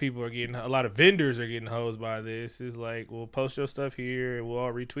 a lot of vendors are getting hosed by this. It's like, we'll post your stuff here and we'll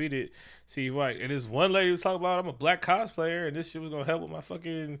all retweet it. See what? And this one lady was talking about, I'm a black cosplayer and this shit was going to help with my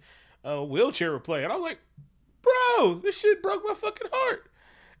fucking wheelchair replay. And I was like, bro, this shit broke my fucking heart.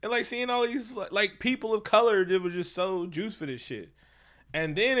 And like seeing all these like people of color that were just so juiced for this shit.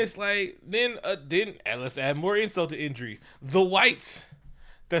 And then it's like, then let's add more insult to injury. The whites.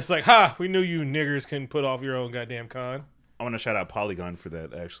 That's like, we knew you niggers couldn't put off your own goddamn con. I want to shout out Polygon for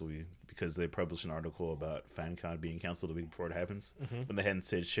that, actually, because they published an article about FanCon being canceled a week before it happens, when they hadn't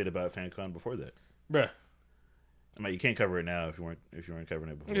said shit about FanCon before that. Bruh. I mean, you can't cover it now if you weren't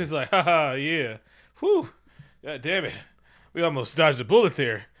covering it before. It's like, yeah. Whew. God damn it. We almost dodged a bullet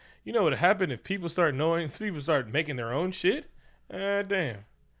there. You know what happened if people start making their own shit? Damn.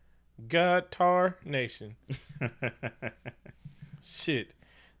 God tar nation. Shit.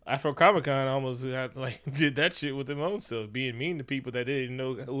 Afro Comic Con almost did that shit with their own self, being mean to people that didn't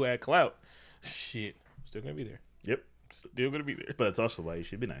know who had clout. Shit. Still gonna be there. Yep. Still gonna be there. But that's also why you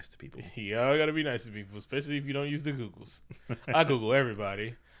should be nice to people. Y'all gotta be nice to people, especially if you don't use the Googles. I Google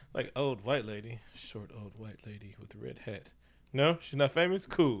everybody. Like old white lady. Short old white lady with a red hat. No? She's not famous?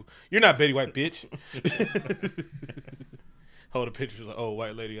 Cool. You're not Betty White, bitch. Hold a picture like, oh,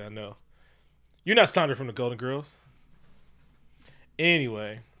 white lady I know. You're not Sandra from the Golden Girls.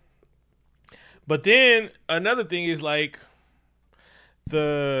 Anyway. But then another thing is like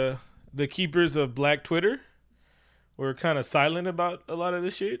the keepers of Black Twitter were kind of silent about a lot of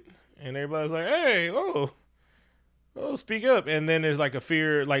this shit. And everybody's like, hey, speak up. And then there's like a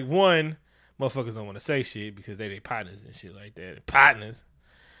fear, like one, motherfuckers don't want to say shit because they partners and shit like that. Partners.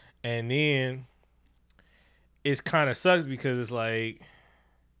 And then it kind of sucks because it's like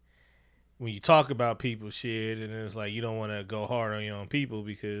when you talk about people shit and it's like you don't want to go hard on your own people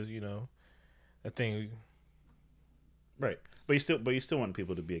because, you know, that thing. Right. But you still want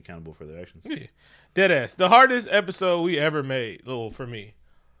people to be accountable for their actions. Yeah. Deadass. The hardest episode we ever made, for me.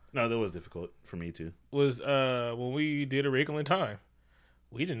 No, that was difficult for me too. Was when we did A Wrinkle in Time.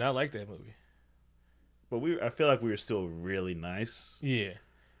 We did not like that movie. But I feel like we were still really nice. Yeah.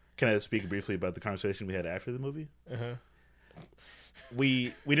 Can I speak briefly about the conversation we had after the movie? Uh-huh.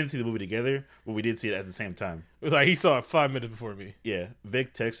 We didn't see the movie together, but we did see it at the same time. It was like he saw it 5 minutes before me. Yeah,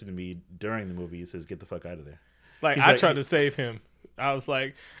 Vic texted me during the movie. He says, "Get the fuck out of there." Like He's I like- tried to save him. I was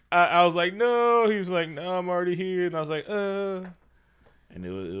like, I was like, no. He was like, no, I'm already here. And I was like, And it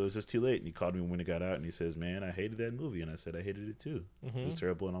was just too late. And he called me when it got out, and he says, "Man, I hated that movie." And I said, "I hated it too. It was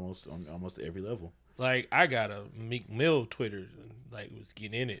terrible on almost every level." Like I got a Meek Mill Twitter, like was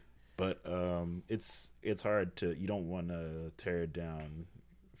getting in it. But it's hard to. You don't want to tear it down.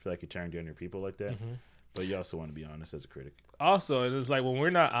 Feel like you're tearing down your people like that. But you also want to be honest as a critic. Also, it's like when we're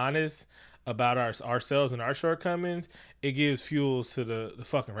not honest about ourselves and our shortcomings, it gives fuel to the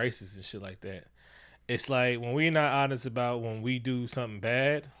fucking racists and shit like that. It's like when we're not honest about when we do something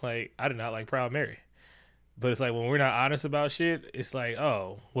bad. Like I did not like Proud Mary, but it's like when we're not honest about shit, it's like,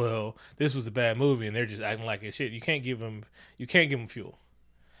 oh well, this was a bad movie, and they're just acting like it's shit. You can't give them fuel.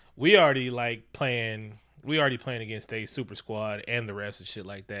 We already playing against a super squad and the rest and shit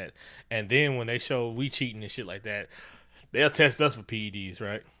like that. And then when they show we cheating and shit like that, they'll test us for PEDs,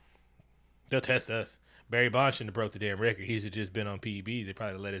 right? They'll test us. Barry Bonds shouldn't have broke the damn record. He should have just been on PEDs. They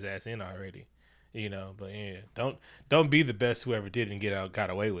probably let his ass in already. You know, but yeah, don't be the best whoever did and got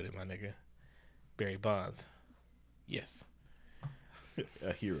away with it, my nigga. Barry Bonds. Yes.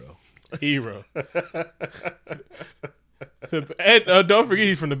 A hero. And don't forget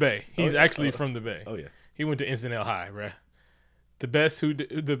he's from the Bay. He's actually from the Bay. Oh yeah. He went to Encinal High, bruh. The best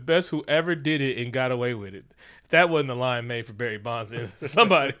who ever did it and got away with it. If that wasn't a line made for Barry Bonds,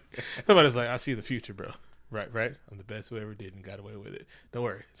 somebody's like, I see the future, bro. Right. I'm the best who ever did and got away with it. Don't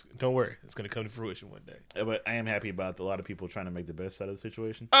worry. It's gonna come to fruition one day. But I am happy about a lot of people trying to make the best out of the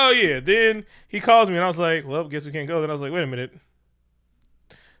situation. Oh yeah. Then he calls me and I was like, well, guess we can't go. Then I was like, wait a minute.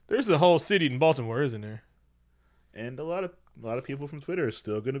 There's a whole city in Baltimore, isn't there? And a lot of people from Twitter are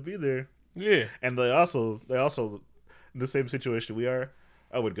still going to be there. Yeah. And they also in the same situation we are.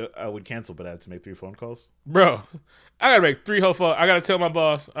 I would cancel, but I have to make 3 phone calls. Bro, I gotta make 3 whole phone. I gotta tell my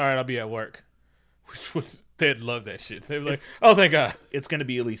boss, all right, I'll be at work. They'd love that shit. They'd be like, oh, thank God. It's going to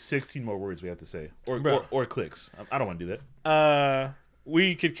be at least 16 more words we have to say, or clicks. I don't want to do that.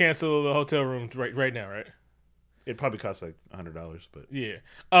 We could cancel the hotel room right now, right? It probably costs like $100, but yeah.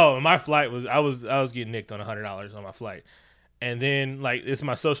 Oh, and my flight was I was getting nicked on $100 on my flight, and then like it's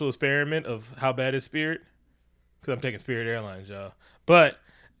my social experiment of how bad is Spirit, because I'm taking Spirit Airlines, y'all. But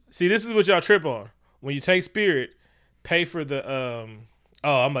see, this is what y'all trip on when you take Spirit. Pay for the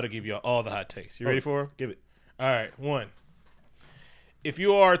I'm about to give you all the hot takes. You ready for them? Give it. All right. 1. If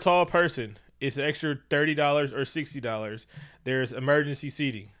you are a tall person, it's an extra $30 or $60. There's emergency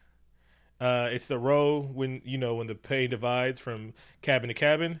seating. It's the row when the plane divides from cabin to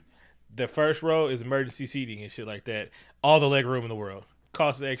cabin. The first row is emergency seating and shit like that. All the leg room in the world.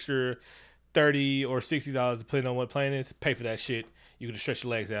 Costs an extra $30 or $60 depending on what plane it is. Pay for that shit. You can stretch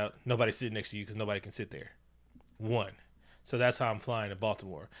your legs out. Nobody's sitting next to you because nobody can sit there. 1. So that's how I'm flying to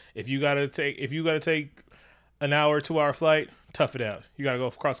Baltimore. If you gotta take an hour, 2-hour flight, tough it out. You gotta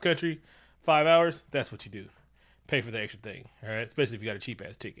go cross country, 5 hours. That's what you do. Pay for the extra thing. All right, especially if you got a cheap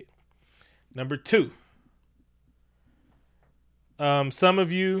ass ticket. Number 2. Some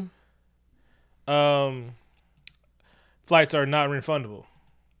of you, flights are not refundable,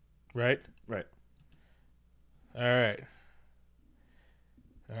 right? Right. All right.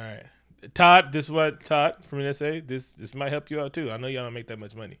 Todd, Todd from NSA, this might help you out too. I know y'all don't make that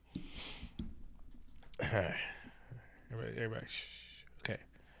much money. All right. Everybody, shh. Okay.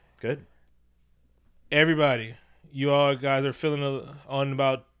 Good. Everybody, you all guys are feeling on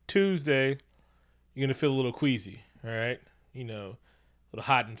about Tuesday, you're going to feel a little queasy, all right? A little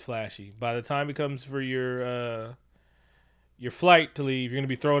hot and flashy. By the time it comes for your flight to leave, you're going to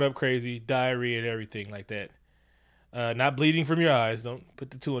be throwing up crazy, diarrhea and everything like that. Not bleeding from your eyes. Don't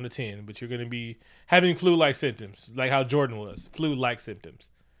put the 2 on the 10. But you're going to be having flu-like symptoms, like how Jordan was. Flu-like symptoms.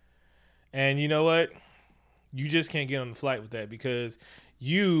 And you know what? You just can't get on the flight with that because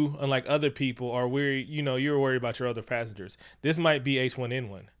you, unlike other people, are worried. You're worried about your other passengers. This might be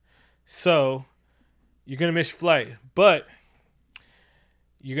H1N1. So you're going to miss your flight. But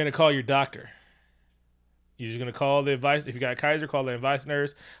you're going to call your doctor. You're just going to call the advice. If you got Kaiser, call the advice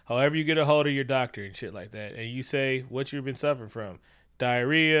nurse. However you get a hold of your doctor and shit like that. And you say what you've been suffering from.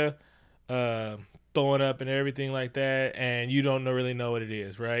 Diarrhea, throwing up and everything like that. And you don't really know what it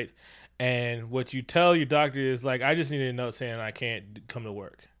is, right? And what you tell your doctor is like, I just need a note saying I can't come to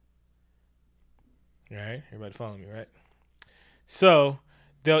work. All right? Everybody following me, right? So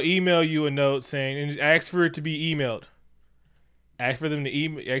they'll email you a note saying, and ask for it to be emailed. Ask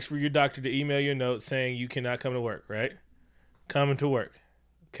for your doctor to email you a note saying you cannot come to work, right? Coming to work.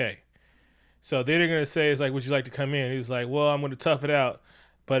 Okay. So then they're going to say, it's like, would you like to come in? He was like, well, I'm going to tough it out.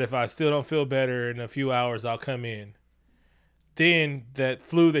 But if I still don't feel better in a few hours, I'll come in. Then that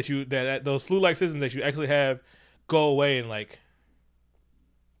flu those flu-like symptoms that you actually have go away in like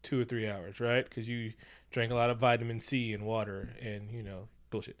 2 or 3 hours, right? Because you drank a lot of vitamin C and water and,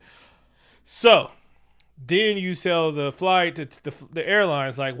 bullshit. So then you sell the flight to the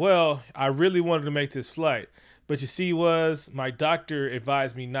airlines like, well, I really wanted to make this flight. But you see, my doctor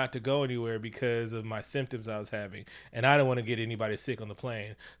advised me not to go anywhere because of my symptoms I was having. And I didn't want to get anybody sick on the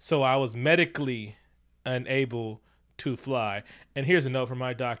plane. So I was medically unable to fly. And here's a note from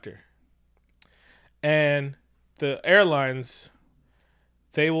my doctor. And the airlines,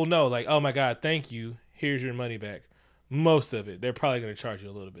 they will know, like, oh my God, thank you. Here's your money back. Most of it. They're probably going to charge you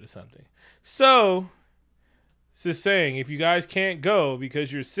a little bit of something. So, it's just saying, if you guys can't go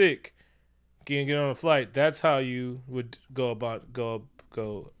because you're sick, can't get on a flight, that's how you would go about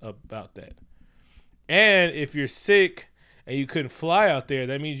that. And if you're sick and you couldn't fly out there,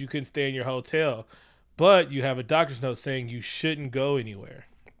 that means you couldn't stay in your hotel. But you have a doctor's note saying you shouldn't go anywhere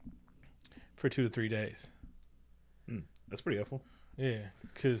for 2 to 3 days. That's pretty helpful. Yeah,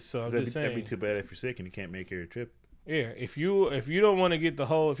 because that'd be too bad if you're sick and you can't make your trip. Yeah, if you don't want to get the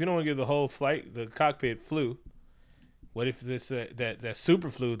whole flight, the cockpit flu. What if this that super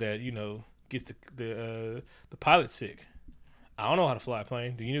flu that gets the pilot sick? I don't know how to fly a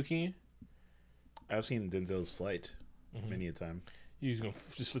plane. Do you know, Kenyon? I've seen Denzel's flight many a time. You just gonna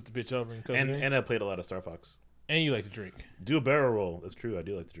just flip the bitch over and come and I played a lot of Star Fox. And you like to drink. Do a barrel roll. That's true. I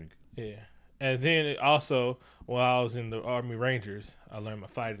do like to drink. Yeah. And then also, while I was in the Army Rangers, I learned my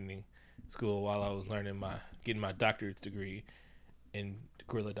fighting school while I was getting my doctorate's degree in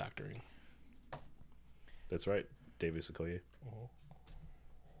guerrilla doctoring. That's right. David Sequoia.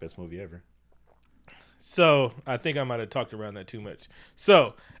 Best movie ever. So, I think I might have talked around that too much.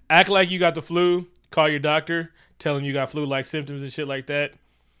 So, act like you got the flu. Call your doctor. Tell him you got flu-like symptoms and shit like that.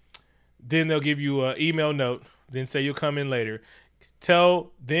 Then they'll give you an email note. Then say you'll come in later.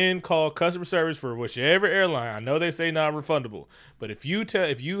 Then call customer service for whichever airline. I know they say non-refundable, but if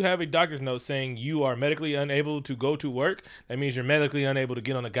you have a doctor's note saying you are medically unable to go to work, that means you're medically unable to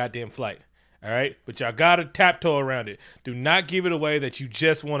get on a goddamn flight. All right, but y'all gotta tiptoe around it. Do not give it away that you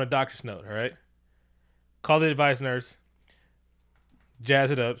just want a doctor's note. All right, call the advice nurse, jazz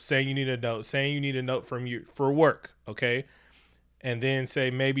it up, saying you need a note from you for work. Okay, and then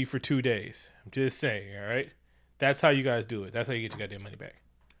say maybe for 2 days. I'm just saying. All right. That's how you guys do it. That's how you get your goddamn money back.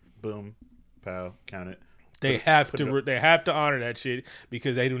 Boom, pow, count it. They have to honor that shit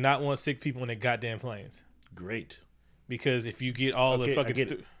because they do not want sick people on their goddamn planes. Great. Because if you get all the fucking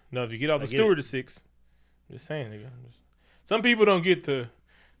if you get all the stewardesses, just saying, nigga. Some people don't get the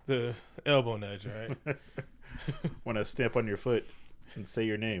elbow nudge, right? When I stamp on your foot and say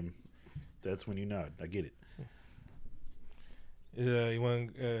your name, that's when you nod. I get it.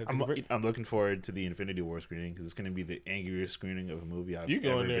 I'm looking forward to the Infinity War screening because it's going to be the angriest screening of a movie I've ever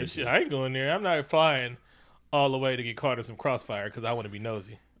going there? been Shit, to. I ain't going there. I'm not flying all the way to get caught in some crossfire because I want to be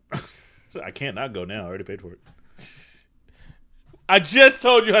nosy. I can't not go now. I already paid for it. I just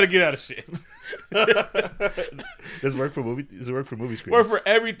told you how to get out of shit. Does it work for movie? Does it work for movie screenings? Work for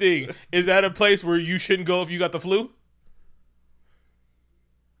everything. Is that a place where you shouldn't go if you got the flu?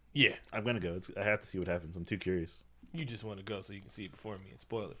 Yeah, I'm gonna go. I have to see what happens. I'm too curious. You just want to go so you can see it before me and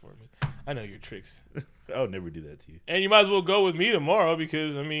spoil it for me. I know your tricks. I would never do that to you. And you might as well go with me tomorrow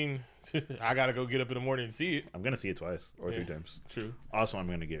because, I got to go get up in the morning and see it. I'm going to see it twice or 3 times. True. Also, I'm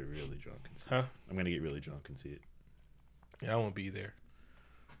going to get really drunk and see it. I'm going to get really drunk and see it. Yeah, I won't be there.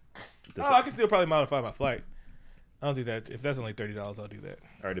 I can still probably modify my flight. I don't think that. If that's only $30, I'll do that.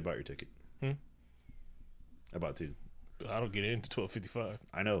 I already bought your ticket. I bought 2. I don't get in to $12.55.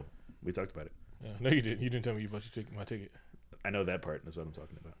 I know. We talked about it. Yeah. No, you didn't. You didn't tell me you bought my ticket. I know that part. That's what I'm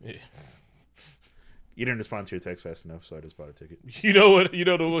talking about. Yeah. You didn't respond to your text fast enough, so I just bought a ticket. You know what? You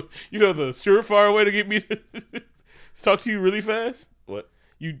know the surefire way to get me to talk to you really fast? What?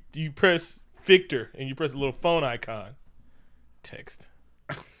 You press Victor and you press a little phone icon. Text.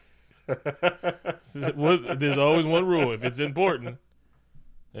 There's always one rule. If it's important,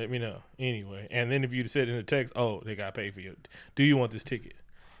 let me know. Anyway, and then if you said in the text, oh, they got to pay for you. Do you want this ticket?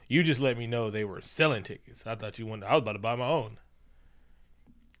 You just let me know they were selling tickets. I thought I was about to buy my own.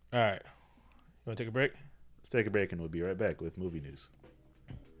 All right. You want to take a break? Let's take a break and we'll be right back with movie news.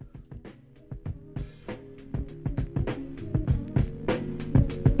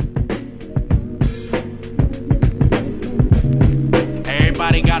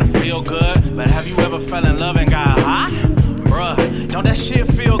 Everybody gotta feel good, but have you ever fell in love and got high? Bruh, don't that shit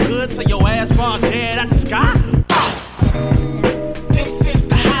feel good till your ass fall dead at the sky? This is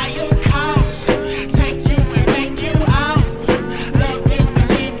the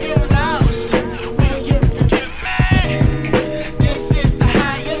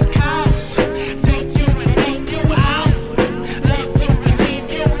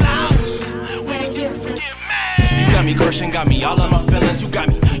got me all of my feelings.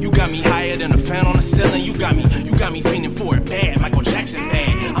 You got me higher than a fan on the ceiling. You got me feeling for it bad. Michael Jackson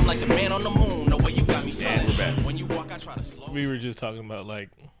bad. I'm like the man on the moon. The way you got me feeling. When you walk, I try to slow. We were just talking about like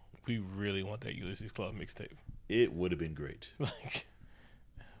we really want that Ulysses Club mixtape. It would have been great. Like,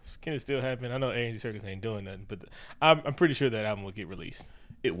 can it still happen? I know Andy Serkis ain't doing nothing, but I'm pretty sure that album will get released.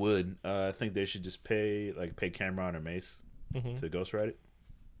 It would. I think they should just pay Cameron or Mace to ghostwrite it.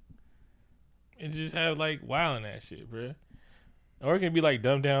 And just have like Wild in that shit, bro. Or it can be like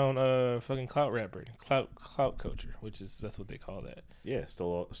dumbed down fucking clout rapper, clout culture, that's what they call that. Yeah,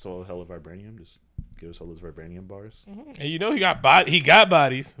 stole a hell of vibranium. Just give us all those vibranium bars. And you know he got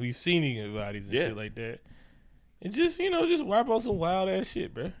bodies. We've seen he got bodies and shit like that. And just just rap on some wild ass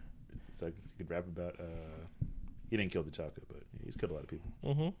shit, bro. It's like you could rap about. He didn't kill the chocolate, but he's killed a lot of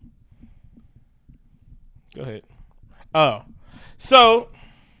people. Go ahead. Oh, so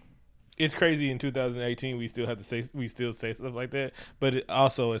it's crazy. In 2018, we still say stuff like that, but it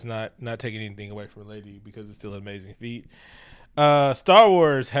also is not taking anything away from Lady because it's still an amazing feat. Star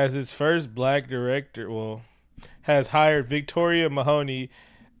Wars has its first black director. Well, has hired Victoria Mahoney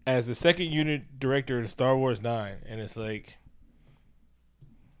as the second unit director in Star Wars 9, and it's like,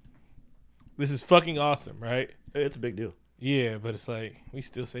 this is fucking awesome, right? It's a big deal. Yeah, but it's like we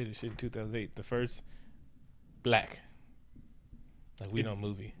still say this shit in 2008. The first black. Like, we know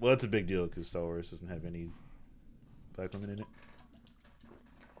movie. Well, it's a big deal because Star Wars doesn't have any black women in it.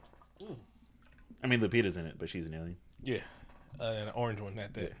 I mean, Lupita's in it, but she's an alien. Yeah. And an orange one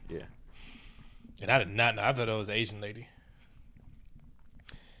at that. Yeah. And I did not know. I thought it was an Asian lady.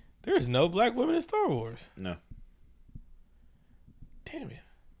 There is no black women in Star Wars. No. Damn it.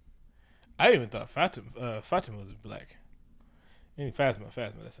 I even thought Fatima was black. And Phasma,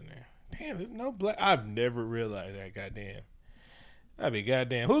 that's in there. Damn, there's no black. I've never realized that, goddamn. I'd be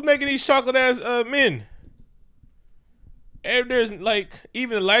goddamn. Who's making these chocolate ass men? And there's like,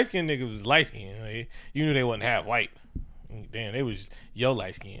 even the light skinned niggas was light skinned. Like, you knew they wasn't half white. Damn, they was just yo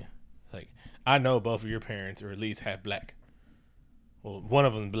light skin. Like, I know both of your parents are at least half black. Well, one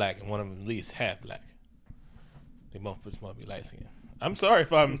of them black and one of them at least half black. They both must be light skinned. I'm sorry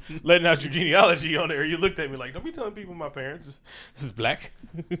if I'm letting out your genealogy on there. You looked at me like, don't be telling people my parents this is black.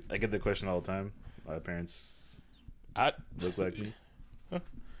 I get the question all the time. My parents look like me. Huh?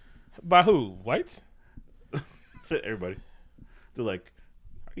 By who? Whites? Everybody. They're like,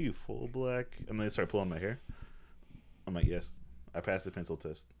 are you full black? And they start pulling my hair. I'm like, yes. I passed the pencil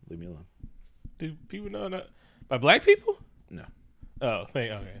test. Leave me alone. Do people know that? By black people? No. Oh,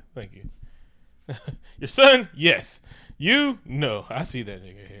 thank you. Your son? Yes. You? No. I see that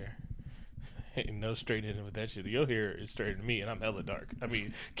nigga hair. Ain't no straight in with that shit. Your hair is straighter than me, and I'm hella dark. I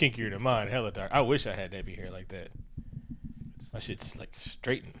mean, kinkier than mine, hella dark. I wish I had that hair like that. My shit's like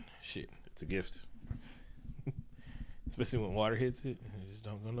straightened shit. It's a gift. Especially when water hits it. It just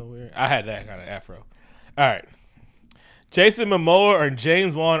don't go nowhere. I had that kind of afro. All right. Jason Momoa and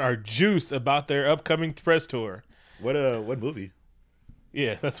James Wan are juiced about their upcoming press tour. What movie?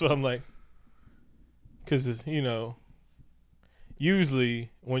 Yeah, that's what I'm like. Because, usually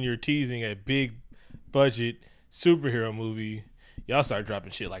when you're teasing a big budget superhero movie, y'all start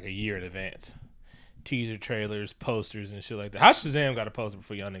dropping shit like a year in advance. Teaser trailers, posters, and shit like that. How Shazam got a poster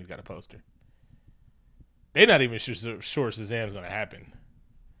before y'all niggas got a poster? They're not even sure Shazam's going to happen.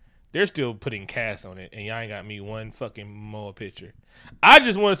 They're still putting cast on it, and y'all ain't got me one fucking Momoa picture. I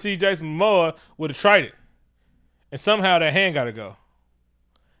just want to see Jason Momoa with a trident. And somehow that hand got to go.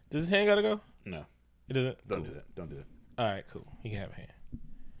 Does his hand got to go? No. It doesn't? Don't do that. Don't do that. All right, cool. He can have a hand.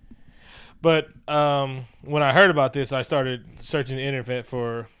 But when I heard about this, I started searching the internet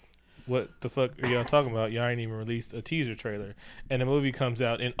for what the fuck are y'all talking about. Y'all ain't even released a teaser trailer. And the movie comes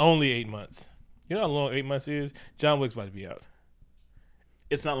out in only 8 months. You know how long 8 months is? John Wick's about to be out.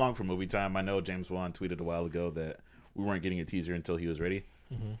 It's not long for movie time. I know James Wan tweeted a while ago that we weren't getting a teaser until he was ready.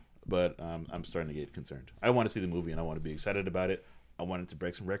 Mm-hmm. But I'm starting to get concerned. I want to see the movie, and I want to be excited about it. I want it to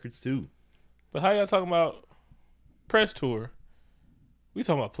break some records, too. But how y'all talking about press tour? We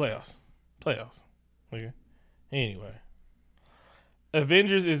talking about playoffs. Okay. Anyway.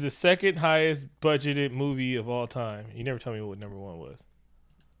 Avengers is the second highest budgeted movie of all time. You never told me what number one was.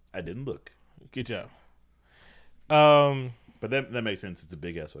 I didn't look. Good job. But that makes sense. It's a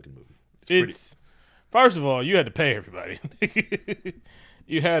big-ass fucking movie. It's first of all, you had to pay everybody.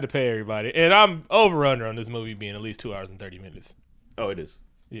 You had to pay everybody. And I'm over-under on this movie being at least 2 hours and 30 minutes. Oh, it is.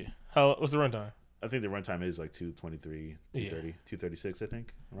 Yeah. What's the runtime? I think the runtime is like 2:23, 2:30, Yeah. 2:36, I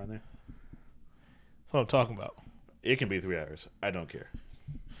think, around there. That's what I'm talking about. It can be 3 hours. I don't care.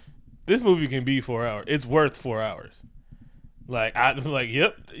 This movie can be 4 hours. It's worth 4 hours. Like, I'm like,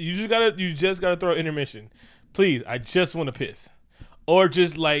 yep. You just gotta throw intermission. Please, I just want to piss. Or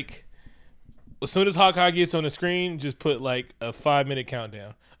just like, as soon as Hawkeye gets on the screen, just put like a 5-minute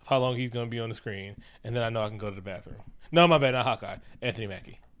countdown of how long he's going to be on the screen. And then I know I can go to the bathroom. No, my bad, not Hawkeye. Anthony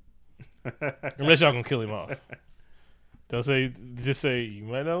Mackie. Unless y'all going to kill him off. They'll say, just say, you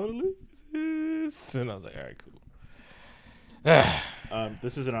might not want to lose this. And I was like, all right, cool.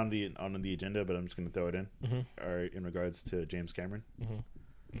 This isn't on the agenda, but I'm just going to throw it in. Mm-hmm. All right, in regards to James Cameron,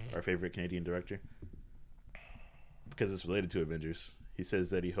 our favorite Canadian director, because it's related to Avengers. He says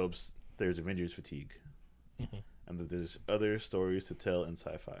that he hopes there's Avengers fatigue, and that there's other stories to tell in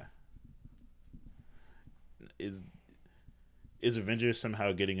sci-fi. Is Avengers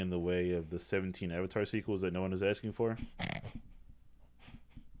somehow getting in the way of the 17 Avatar sequels that no one is asking for?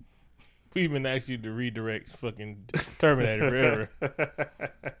 We even asked you to redirect fucking Terminator forever.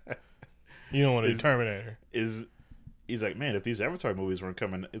 You don't want to do Terminator. He's like, man, if these Avengers movies were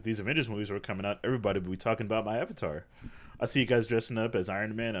coming out, everybody would be talking about my Avatar. I see you guys dressing up as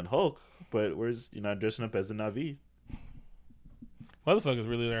Iron Man and Hulk, but where's not dressing up as the Na'vi? Motherfuckers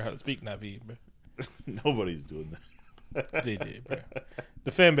really learn how to speak Na'vi, bro. Nobody's doing that. They did, bro.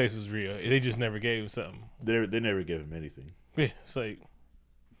 The fan base was real. They just never gave him something. They never gave him anything. Yeah, it's like,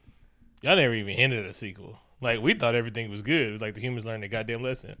 y'all never even hinted at a sequel. Like, we thought everything was good. It was like the humans learned their goddamn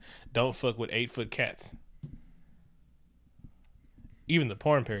lesson. Don't fuck with 8-foot cats. Even the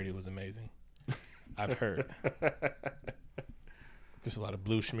porn parody was amazing. I've heard. Just a lot of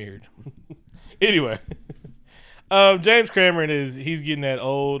blue smeared. Anyway. James Cameron he's getting that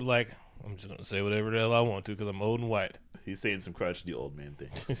old, like, I'm just going to say whatever the hell I want to because I'm old and white. He's saying some crotchety old man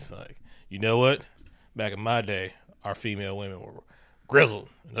things. It's like, you know what? Back in my day, our female women were grizzled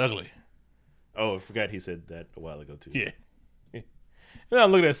and ugly. Oh, I forgot he said that a while ago, too. Yeah. And I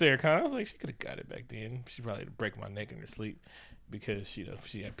looked at Sarah Connor. I was like, she could have got it back then. She probably had to break my neck in her sleep because, she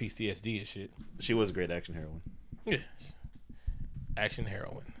had PTSD and shit. She was a great action heroine. Yeah. Action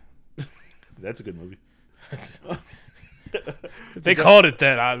heroine. That's a good movie. They called it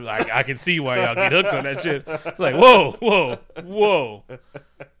that. I can see why y'all get hooked on that shit. It's like, whoa.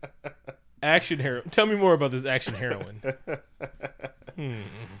 Action heroine. Tell me more about this action heroine.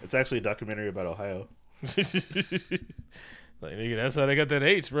 It's actually a documentary about Ohio. Like, nigga, that's how they got that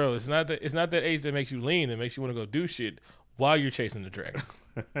H, bro. It's not that H that makes you lean. That makes you want to go do shit while you're chasing the dragon.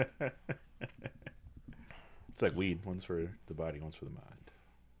 It's like weed. One's for the body, one's for the mind.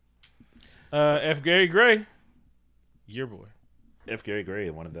 F. Gary Gray. Your boy. F. Gary Gray,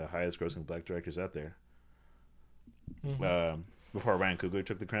 one of the highest grossing black directors out there. Before Ryan Coogler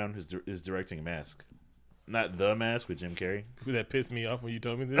took the crown, is directing Mask. Not The Mask with Jim Carrey. That pissed me off when you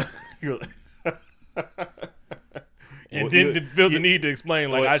told me this. You're like, and didn't feel the need to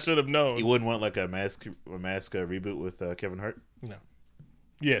explain, like, I should have known. You wouldn't want like a mask reboot with Kevin Hart? No.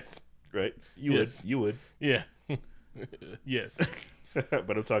 Yes. Right? You would. Yeah. Yes.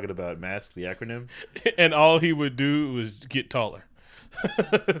 But I'm talking about Mask, the acronym. And all he would do was get taller.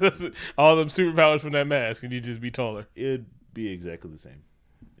 That's it. All them superpowers from that mask, and you'd just be taller. It'd be exactly the same.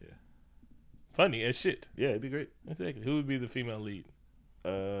 Yeah. Funny as shit. Yeah, it'd be great. Exactly. Who would be the female lead?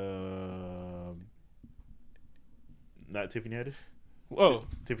 Not Tiffany Haddish. Whoa.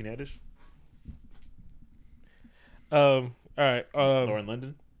 Tiffany Haddish. All right. Lauren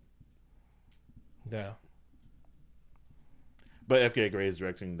London. No. But F. Gary Gray is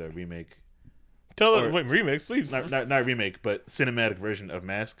directing the remake. Remix, please. Not remake, but cinematic version of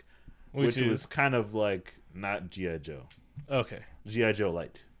Mask, which was kind of like not G.I. Joe. Okay. G.I. Joe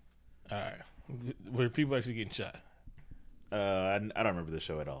Light. All right. Were people actually getting shot? I don't remember the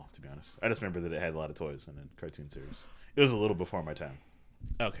show at all, to be honest. I just remember that it had a lot of toys in a cartoon series. It was a little before my time.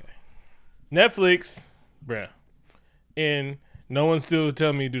 Okay. Netflix, bruh. And no one still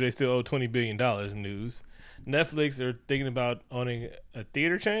tell me, do they still owe $20 billion in news? Netflix are thinking about owning a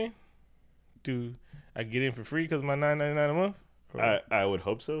theater chain. Do I get in for free because of my $9.99 a month? I would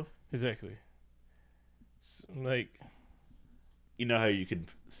hope so. Exactly. Like, you know how you can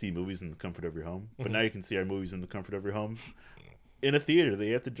see movies in the comfort of your home, but now you can see our movies in the comfort of your home in a theater that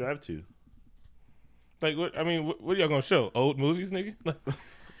you have to drive to. Like, what? I mean, what are y'all gonna show? Old movies, nigga?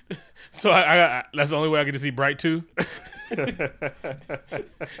 So I that's the only way I get to see Bright 2.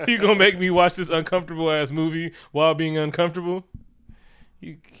 You gonna make me watch this uncomfortable ass movie while being uncomfortable?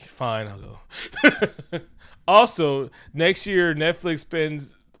 Fine, I'll go. Also, next year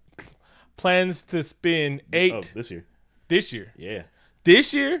Netflix plans to spend this year. This year, yeah.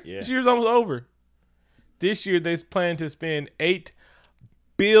 This year, yeah. This year's almost over. This year they plan to spend $8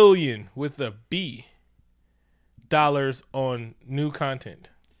 billion with a B dollars on new content.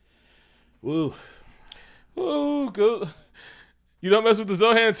 Woo. Ooh, good. You don't mess with the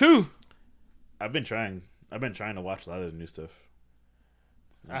Zohan too. I've been trying. I've been trying to watch a lot of the new stuff.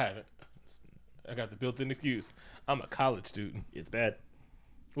 I haven't. I got the built-in excuse. I'm a college student. It's bad.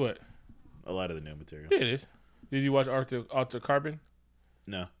 What? A lot of the new material. Yeah, it is. Did you watch Alter Carbon?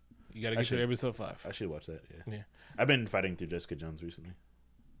 No. You got to get to episode 5. I should watch that, yeah. Yeah. I've been fighting through Jessica Jones recently.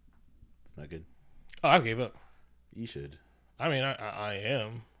 It's not good. Oh, I gave up. You should. I mean, I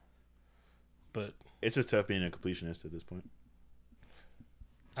am. But it's just tough being a completionist at this point.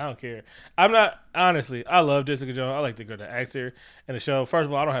 I don't care. I'm not, honestly, I love Jessica Jones. I like the good actor and the show. First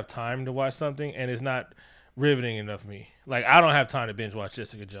of all, I don't have time to watch something, and it's not riveting enough for me. Like, I don't have time to binge watch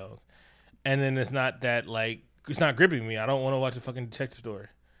Jessica Jones. And then it's not that, like, it's not gripping me. I don't want to watch a fucking detective story.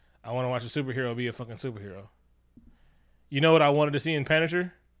 I want to watch a superhero be a fucking superhero. You know what I wanted to see in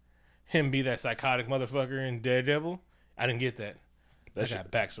Punisher? Him be that psychotic motherfucker in Daredevil. I didn't get that. That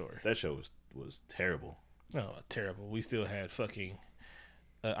got backstory. That show was terrible. Oh, terrible. We still had fucking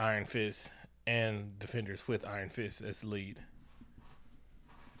Iron Fist and Defenders with Iron Fist as the lead.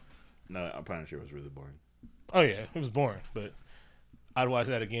 No, Punisher was really boring. Oh, yeah. It was boring, but I'd watch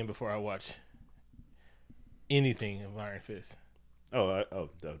that again before I watch anything of Iron Fist. Oh,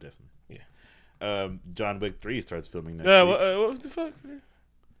 definitely. Yeah. John Wick 3 starts filming next week. What the fuck?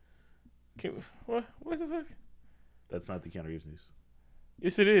 What the fuck? That's not the Keanu Reeves news.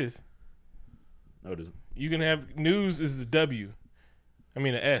 Yes, it is. No, it isn't. You can have news is the W. I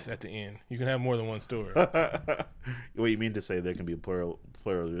mean, an S at the end. You can have more than one story. What you mean to say there can be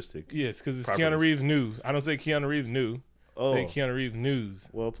pluralistic? Yes, because it's properties. Keanu Reeves news. I don't say Keanu Reeves new. Oh. Say Keanu Reeves news.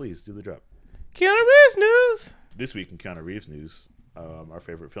 Well, please do the drop. Keanu Reeves news. This week in Keanu Reeves news, our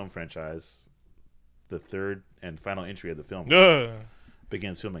favorite film franchise, the third and final entry of the film,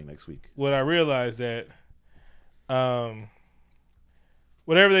 begins filming next week. What I realized that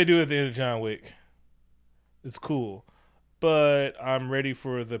whatever they do at the end of John Wick, it's cool. But I'm ready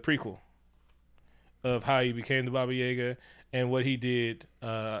for the prequel of how he became the Baba Yaga and what he did.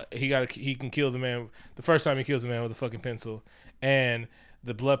 He can kill the man. The first time he kills the man with a fucking pencil, and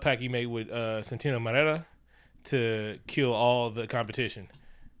the blood pact he made with Santino Marella to kill all the competition.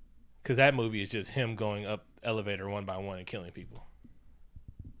 Because that movie is just him going up elevator one by one and killing people.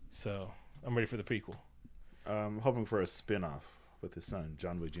 So I'm ready for the prequel. I'm hoping for a spin-off with his son,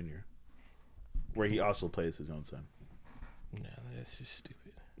 John Wick Jr., where he also plays his own son. No, that's just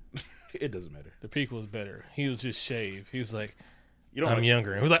stupid. It doesn't matter. The prequel is better. He was just shaved. He was like, I'm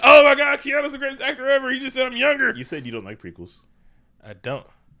younger. And he was like, oh my God, Keanu's the greatest actor ever. He just said I'm younger. You said you don't like prequels. I don't.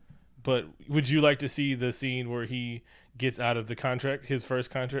 But would you like to see the scene where he gets out of the contract, his first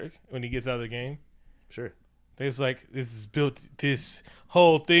contract, when he gets out of the game? Sure. It's like, this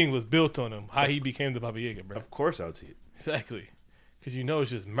whole thing was built on him, how he became the Baba Yaga, bro. Of course I would see it. Exactly. Because you know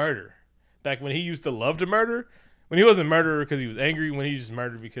it's just murder. Back when he used to love to murder, when he wasn't a murderer because he was angry, when he just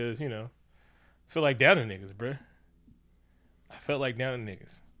murdered because, I feel like downing niggas, bruh. I felt like downing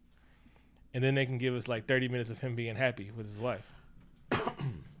niggas. And then they can give us like 30 minutes of him being happy with his wife.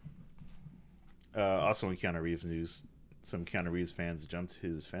 Also in Keanu Reeves news, some Keanu Reeves fans jumped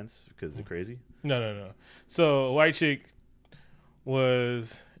his fence because they're crazy. No. So a white chick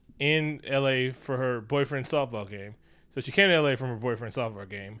was in L.A. for her boyfriend's softball game. So she came to L.A. from her boyfriend's softball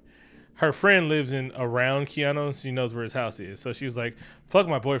game. Her friend lives around Keanu, so she knows where his house is. So she was like, fuck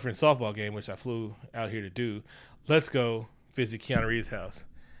my boyfriend's softball game, which I flew out here to do. Let's go visit Keanu Reeves' house.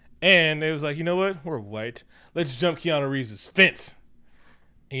 And it was like, you know what? We're white. Let's jump Keanu Reeves' fence.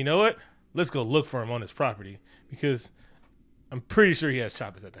 And you know what? Let's go look for him on his property because I'm pretty sure he has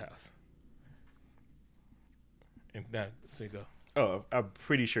choppers at the house. And now, so you go. Oh, I'm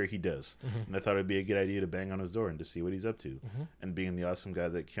pretty sure he does. Mm-hmm. And I thought it'd be a good idea to bang on his door and to see what he's up to. Mm-hmm. And being the awesome guy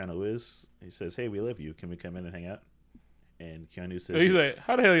that Keanu is, he says, hey, we love you. Can we come in and hang out? And Keanu says... He's like,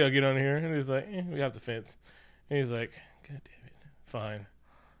 how the hell y'all get on here? And he's like, we have the fence. And he's like, God damn it. Fine.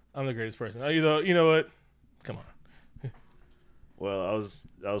 I'm the greatest person. You know what? Come on. Well, I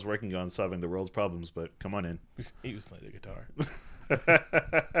was working on solving the world's problems, but come on in. He was playing the guitar.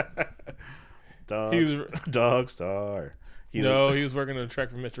 Dog star. He was working on a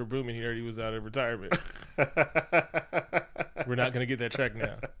track for Metro Boomin. He already was out of retirement. We're not going to get that track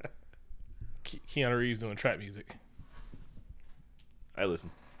now. Keanu Reeves doing trap music. I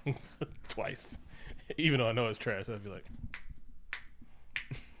listen. Twice. Even though I know it's trash, I'd be like...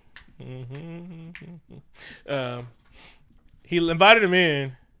 He invited him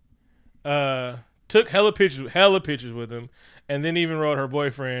in, took hella pictures with him, and then even wrote her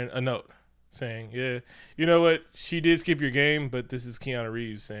boyfriend a note saying, yeah, you know what? She did skip your game, but this is Keanu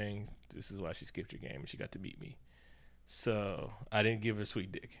Reeves saying this is why she skipped your game and she got to meet me. So I didn't give her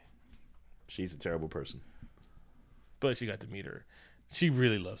sweet dick. She's a terrible person. But she got to meet her. She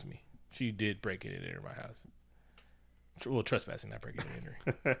really loves me. She did break in and enter my house. Well, trespassing, not breaking and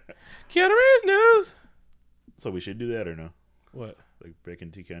entering. Keanu Reeves news. So we should do that or no? What? Like break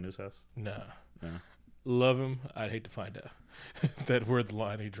into Keanu's house? Nah. No. Love him. I'd hate to find out that we're the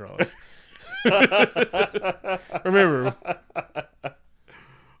line he draws. Remember,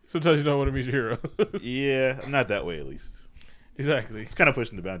 sometimes you don't want to meet your hero. Yeah, I'm not that way at least. Exactly. It's kind of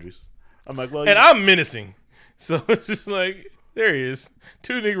pushing the boundaries. I'm like, well, And I'm menacing. So it's just like, there he is.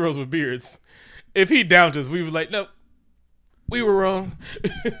 2 Negroes with beards. If he downed us, we would like, nope, we were wrong.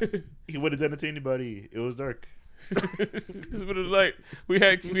 he would have done it to anybody. It was dark. It was like, we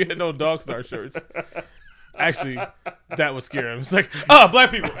had no Dog Star shirts. Actually, that would scare him. It's like,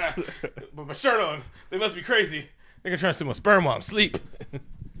 black people. But my shirt on. They must be crazy. They're going to try to steal my sperm while I'm asleep.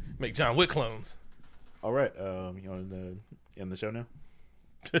 Make John Wick clones. All right. You want to end the show now?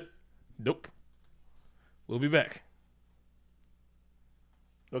 Nope. We'll be back.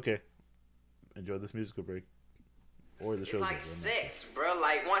 Okay. Enjoy this musical break. Or the show. It's like sex, bro.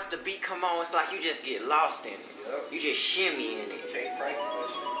 Like, once the beat come on, it's like you just get lost in it. You just shimmy in it.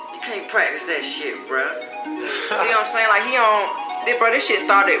 You can't practice that shit, bro. See what I'm saying? Like, this shit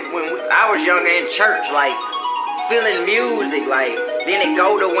started when I was younger in church, like, feeling music, like, then it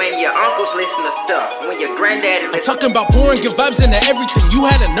go to when your uncles listen to stuff, when your granddaddy I'm talking about pouring good vibes into everything. You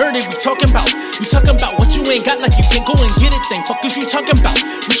had a nerd to be talking about. You talking about what you ain't got, like you can't go and get it. Thing fuck is you talking about?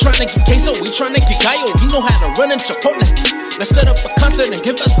 We tryna get queso, we tryna get gallo. We know how to run in Chipotle. Let's set up a concert and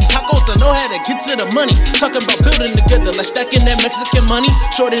give us some tacos. I know how to get to the money. Talking about building together, like stacking that Mexican money.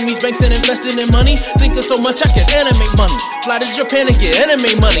 Shorting these banks and investing in money. Thinking so much I can animate money. Fly to Japan and get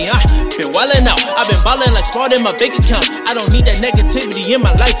anime money. I been wildin' out. I've been ballin' like Spart in my bank account. I don't need that negativity in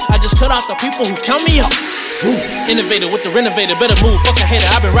my life. I just cut off the people who count me out. Innovator with the renovator, better move. Fuck a hater,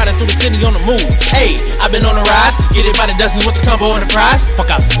 I've been riding through the city on the move. Hey, I've been on the rise. Get it by the dozens with the combo and the prize.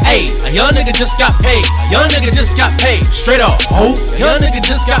 Fuck out. Hey, a young nigga just got paid. A young nigga just got paid. Straight up. Oh, a young nigga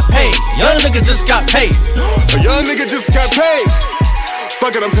just got paid. A young nigga just got paid. A young nigga just got paid.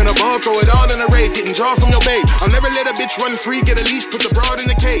 Fuck it, I'm finna ball, throw it all in a raid, getting draws from your babe. I'll never let a bitch run free, get a leash, put the broad in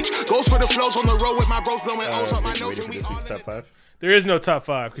the cage. Goes for the flows on the road with my bros blowing O's up my nose. Ready for this week's top 5? There is no top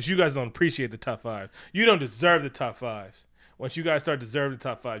 5 because you guys don't appreciate the top 5. You don't deserve the top 5s. Once you guys start deserving the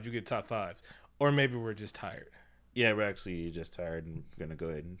top 5s, you get top 5s. Or maybe we're just tired. Yeah, we're actually just tired and gonna go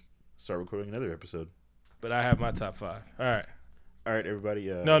ahead and start recording another episode. But I have my top 5. All right. All right, everybody.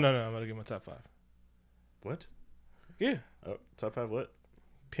 No. I'm gonna get my top 5. What? Yeah. Oh, top 5 what?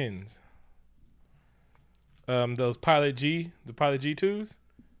 Pins. Those Pilot G, the Pilot G2s,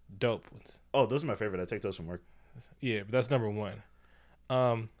 dope ones. Oh, those are my favorite. I take those from work. Yeah, but that's number 1.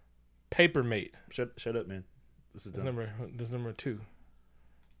 Paper Mate. Shut up, man. This is That's dumb. number 2.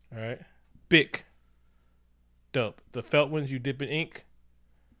 All right. Bic. Dope. The felt ones you dip in ink.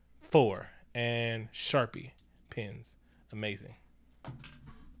 4. And Sharpie pens. Amazing.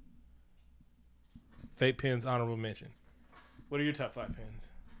 Fake pens, honorable mention. What are your top 5 pens?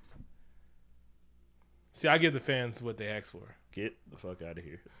 See, I give the fans what they ask for. Get the fuck out of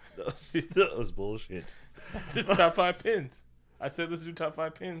here. That was bullshit. Just top 5 pins. I said let's do top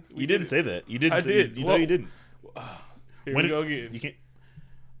 5 pins. You didn't say that. You didn't. I did. You know you didn't. Here we go again. You can't.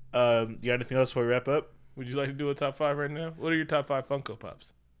 You got anything else before we wrap up? Would you like to do a top 5 right now? What are your top 5 Funko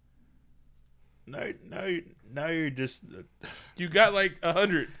Pops? Now you're just. You got like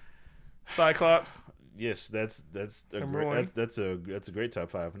 100. Cyclops. Yes, that's a Number great, 1. that's a great top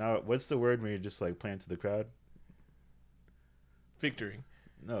 5. Now, what's the word when you're just like playing to the crowd? Victory.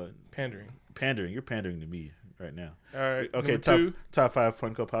 No, Pandering. pandering. You're pandering to me right now. All right. Okay, number 2. top 5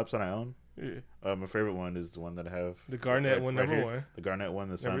 Funko Pops that I own. Yeah. My favorite one is the one that I have. The Garnett one, number here. 1. The Garnett one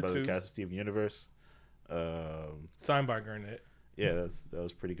that's signed Number by 2. the cast of Steven Universe. Signed by Garnett. Yeah, that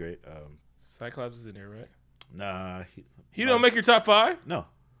was pretty great. Cyclops is in there, right? Nah, He don't make your top 5? no.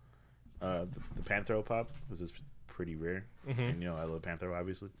 The Panthro Pop was just pretty rare, and I love Panthro,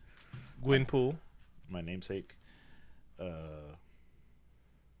 obviously. Gwenpool. My namesake.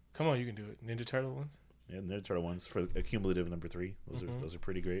 Come on, you can do it. Ninja Turtle ones. Yeah, Ninja Turtle ones for a cumulative number 3. Those are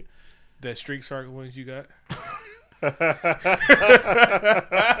pretty great. That Streak Shark ones you got. I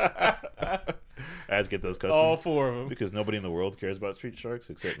had to get those custom. All 4 of them. Because nobody in the world cares about Street Sharks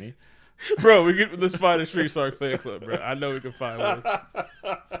except me. Bro, let's find a Street Shark fan club, bro. I know we can find one.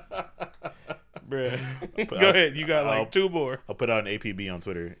 Bro. Go ahead. You got like 2 more. I'll put out an APB on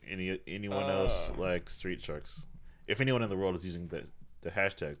Twitter. Anyone else like Street Sharks? If anyone in the world is using the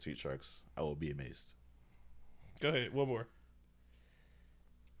hashtag Street Sharks, I will be amazed. Go ahead. One more.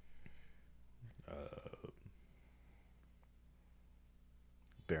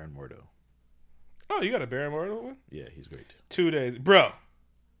 Baron Mordo. Oh, you got a Baron Mordo one? Yeah, he's great. 2 days. Bro.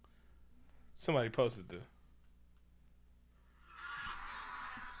 Somebody posted the.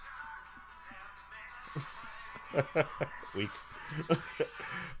 Weak. All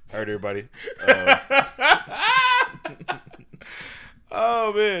right, everybody.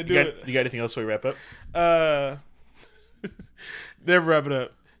 Oh man, You got anything else before we wrap up? Never wrap it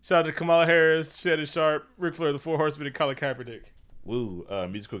up. Shout out to Kamala Harris, Shannon Sharp, Ric Flair, the Four Horsemen, and Colin Kaepernick. Woo.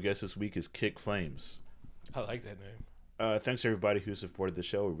 Musical guest this week is Kick Flames. I like that name. Thanks to everybody who supported the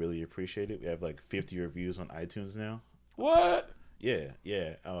show. We really appreciate it. We have like 50 reviews on iTunes now. What? Yeah.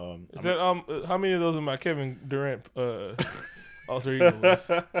 Is that how many of those are my Kevin Durant alter ego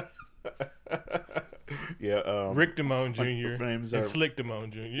list? Yeah. Rick Damone Jr. names and are- Slick Damone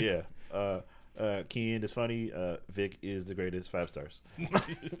Jr. Yeah. Keen is funny. Vic is the greatest. 5 stars.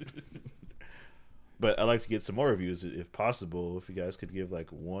 But I'd like to get some more reviews if possible. If you guys could give like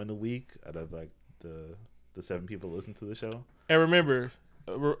one a week out of like the 7 people who listen to the show. And remember,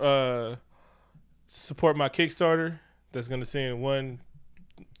 support my Kickstarter that's going to send one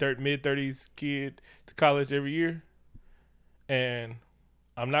mid-30s kid to college every year. And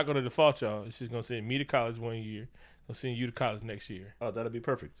I'm not going to default y'all. It's just going to send me to college one year. I'll send you to college next year. Oh, that'd be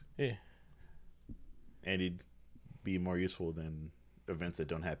perfect. Yeah. And it'd be more useful than events that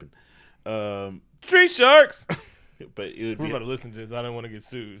don't happen. Street Sharks! But it would We're be about to listen to this. I don't want to get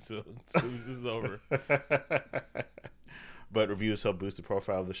sued, so as soon as this is over. But reviews help boost the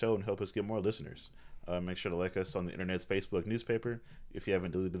profile of the show and help us get more listeners. Make sure to like us on the internet's Facebook newspaper if you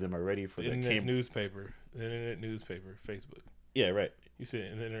haven't deleted them already. For the Internet newspaper, Facebook. Yeah, right. You said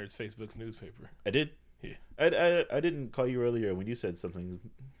the internet's Facebook's newspaper. I did. Yeah. I didn't call you earlier when you said something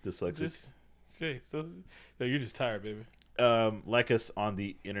dyslexic. So you're just tired, baby. Like us on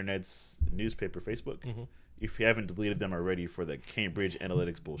the internet's newspaper Facebook. Mm-hmm. If you haven't deleted them already for the Cambridge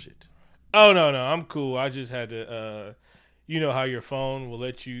Analytics bullshit. Oh no, I'm cool. I just had to. You know how your phone will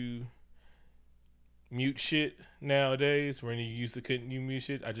let you mute shit nowadays, when you couldn't mute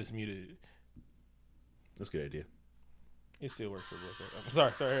shit. I just muted it. That's a good idea. It still works for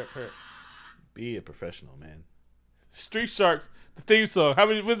both. Sorry. Here. Be a professional, man. Street Sharks, the theme song.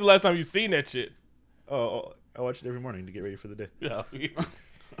 When's the last time you seen that shit? Oh, I watch it every morning to get ready for the day. Yeah.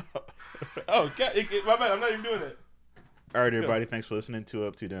 Oh, God, my bad. I'm not even doing that. All right, everybody. Thanks for listening to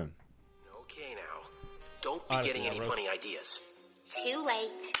Up, 2 Down. Okay, now. Don't be Honestly, getting any funny ideas. Too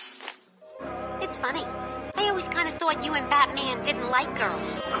late. It's funny. I always kind of thought you and Batman didn't like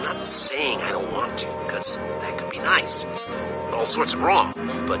girls. I'm not saying I don't want to, because that could be nice. All sorts of wrong,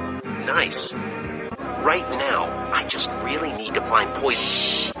 but nice. Right now, I just really need to find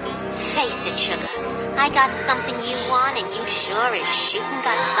poison. Face it, sugar. I got something you want, and you sure as shooting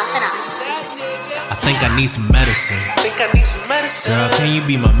got something I I think I need some medicine. Girl, can you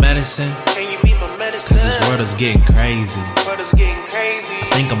be my medicine? Cause this world is getting crazy.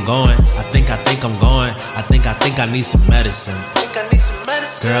 I think I'm going. I think I'm going. I think I need some medicine.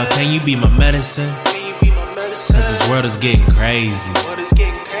 Girl, can you be my medicine? Cause this world is getting crazy.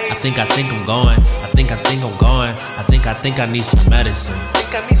 I think I'm going. I think I'm going. I think I need some medicine.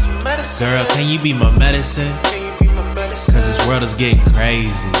 Girl, can you be my medicine? Cause this world is getting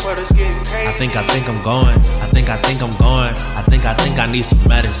crazy. I think I'm going. I think I'm going. I think I need some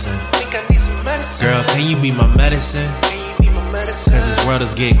medicine. Girl, can you be my medicine? Cause this world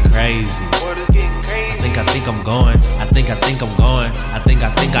is getting crazy. I think I'm going. I think I'm going. I think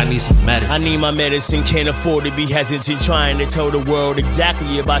I need some medicine. I need my medicine, can't afford to be hesitant, trying to tell the world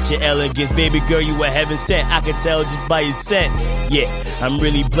exactly about your elegance. Baby girl, you a heaven sent, I can tell just by your scent. Yeah, I'm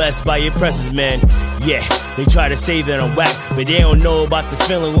really blessed by your presence, man. Yeah, they try to say that I'm whack, but they don't know about the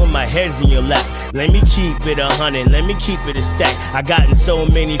feeling when my head's in your lap. Let me keep it 100, let me keep it a stack. I gotten so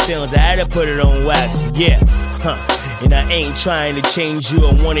many feelings, I had to put it on wax. Yeah, and I ain't trying to change you.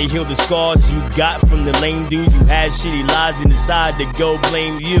 I wanna heal the scars you got from the lame dudes who had shitty lives and decide to go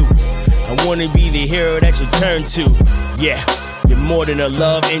blame you. I wanna be the hero that you turn to. Yeah, you're more than a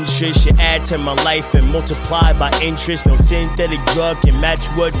love interest. You add to my life and multiply by interest. No synthetic drug can match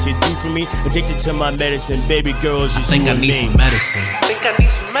what you do for me. Addicted to my medicine, baby girls. I think I need some medicine.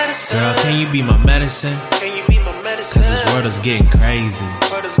 Girl, can you be my medicine? Cause this world is getting crazy.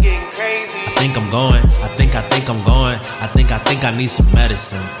 I think I'm going. I think I'm going. I think I need some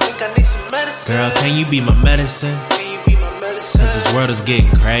medicine. Girl, can you be my medicine? Cause this world is getting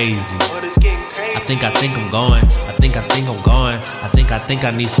crazy. I think I'm going. I think I'm going. I think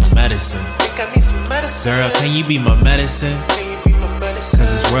I need some medicine. Girl, can you be my medicine? Cause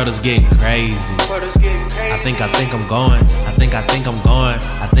this world is getting crazy. I think I'm going. I think I'm going.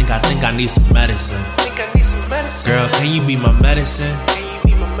 I think I need some medicine. Girl, can you be my medicine?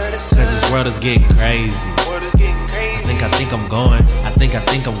 Cause this world is getting crazy. I think I'm going. I think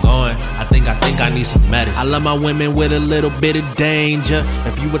I'm going. I think I need some medicine. I love my women with a little bit of danger.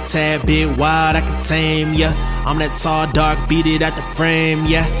 If you a tad bit wild, I can tame ya. I'm that tall, dark, beat it at the frame,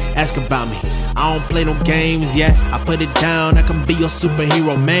 yeah. Ask about me. I don't play no games, yeah. I put it down, I can be your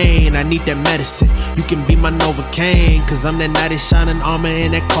superhero man. I need that medicine. You can be my Novocaine, cause I'm that knight in shining armor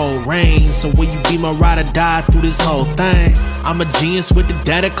in that cold rain. So will you be my ride or die through this whole thing? I'm a genius with the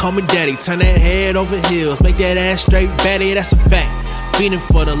data, call me daddy. Turn that head over heels, make that ass straight batty, that's a fact. Feeding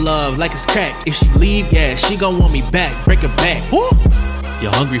for the love like it's crack. If she leave, yeah, she gon' want me back. Break her back. Woo!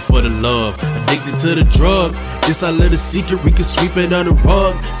 You're hungry for the love, addicted to the drug. This our little secret, we can sweep it under the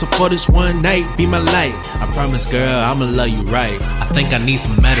rug. So for this one night, be my light. I promise, girl, I'ma love you right. I think I need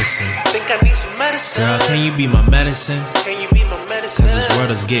some medicine. Girl, can you be my medicine? Cause this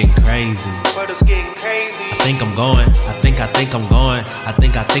world is getting crazy. I think I'm going. I think I'm going. I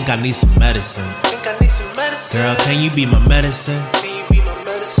think I need some medicine. Girl, can you be my medicine?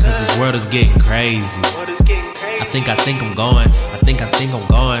 Cause this world is getting crazy. I think I'm going. I think I'm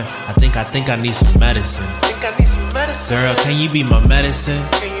going. I think I need some medicine. Girl, can you be my medicine?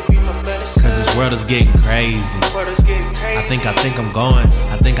 Cause this world is getting crazy. I think I'm going.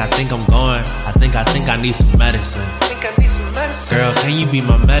 I think I'm going. I think I need some medicine. Girl, can you be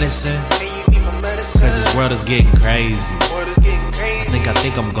my medicine? Cause this world is getting crazy. I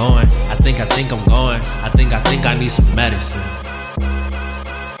think I'm going. I think I'm going. I think I need some medicine.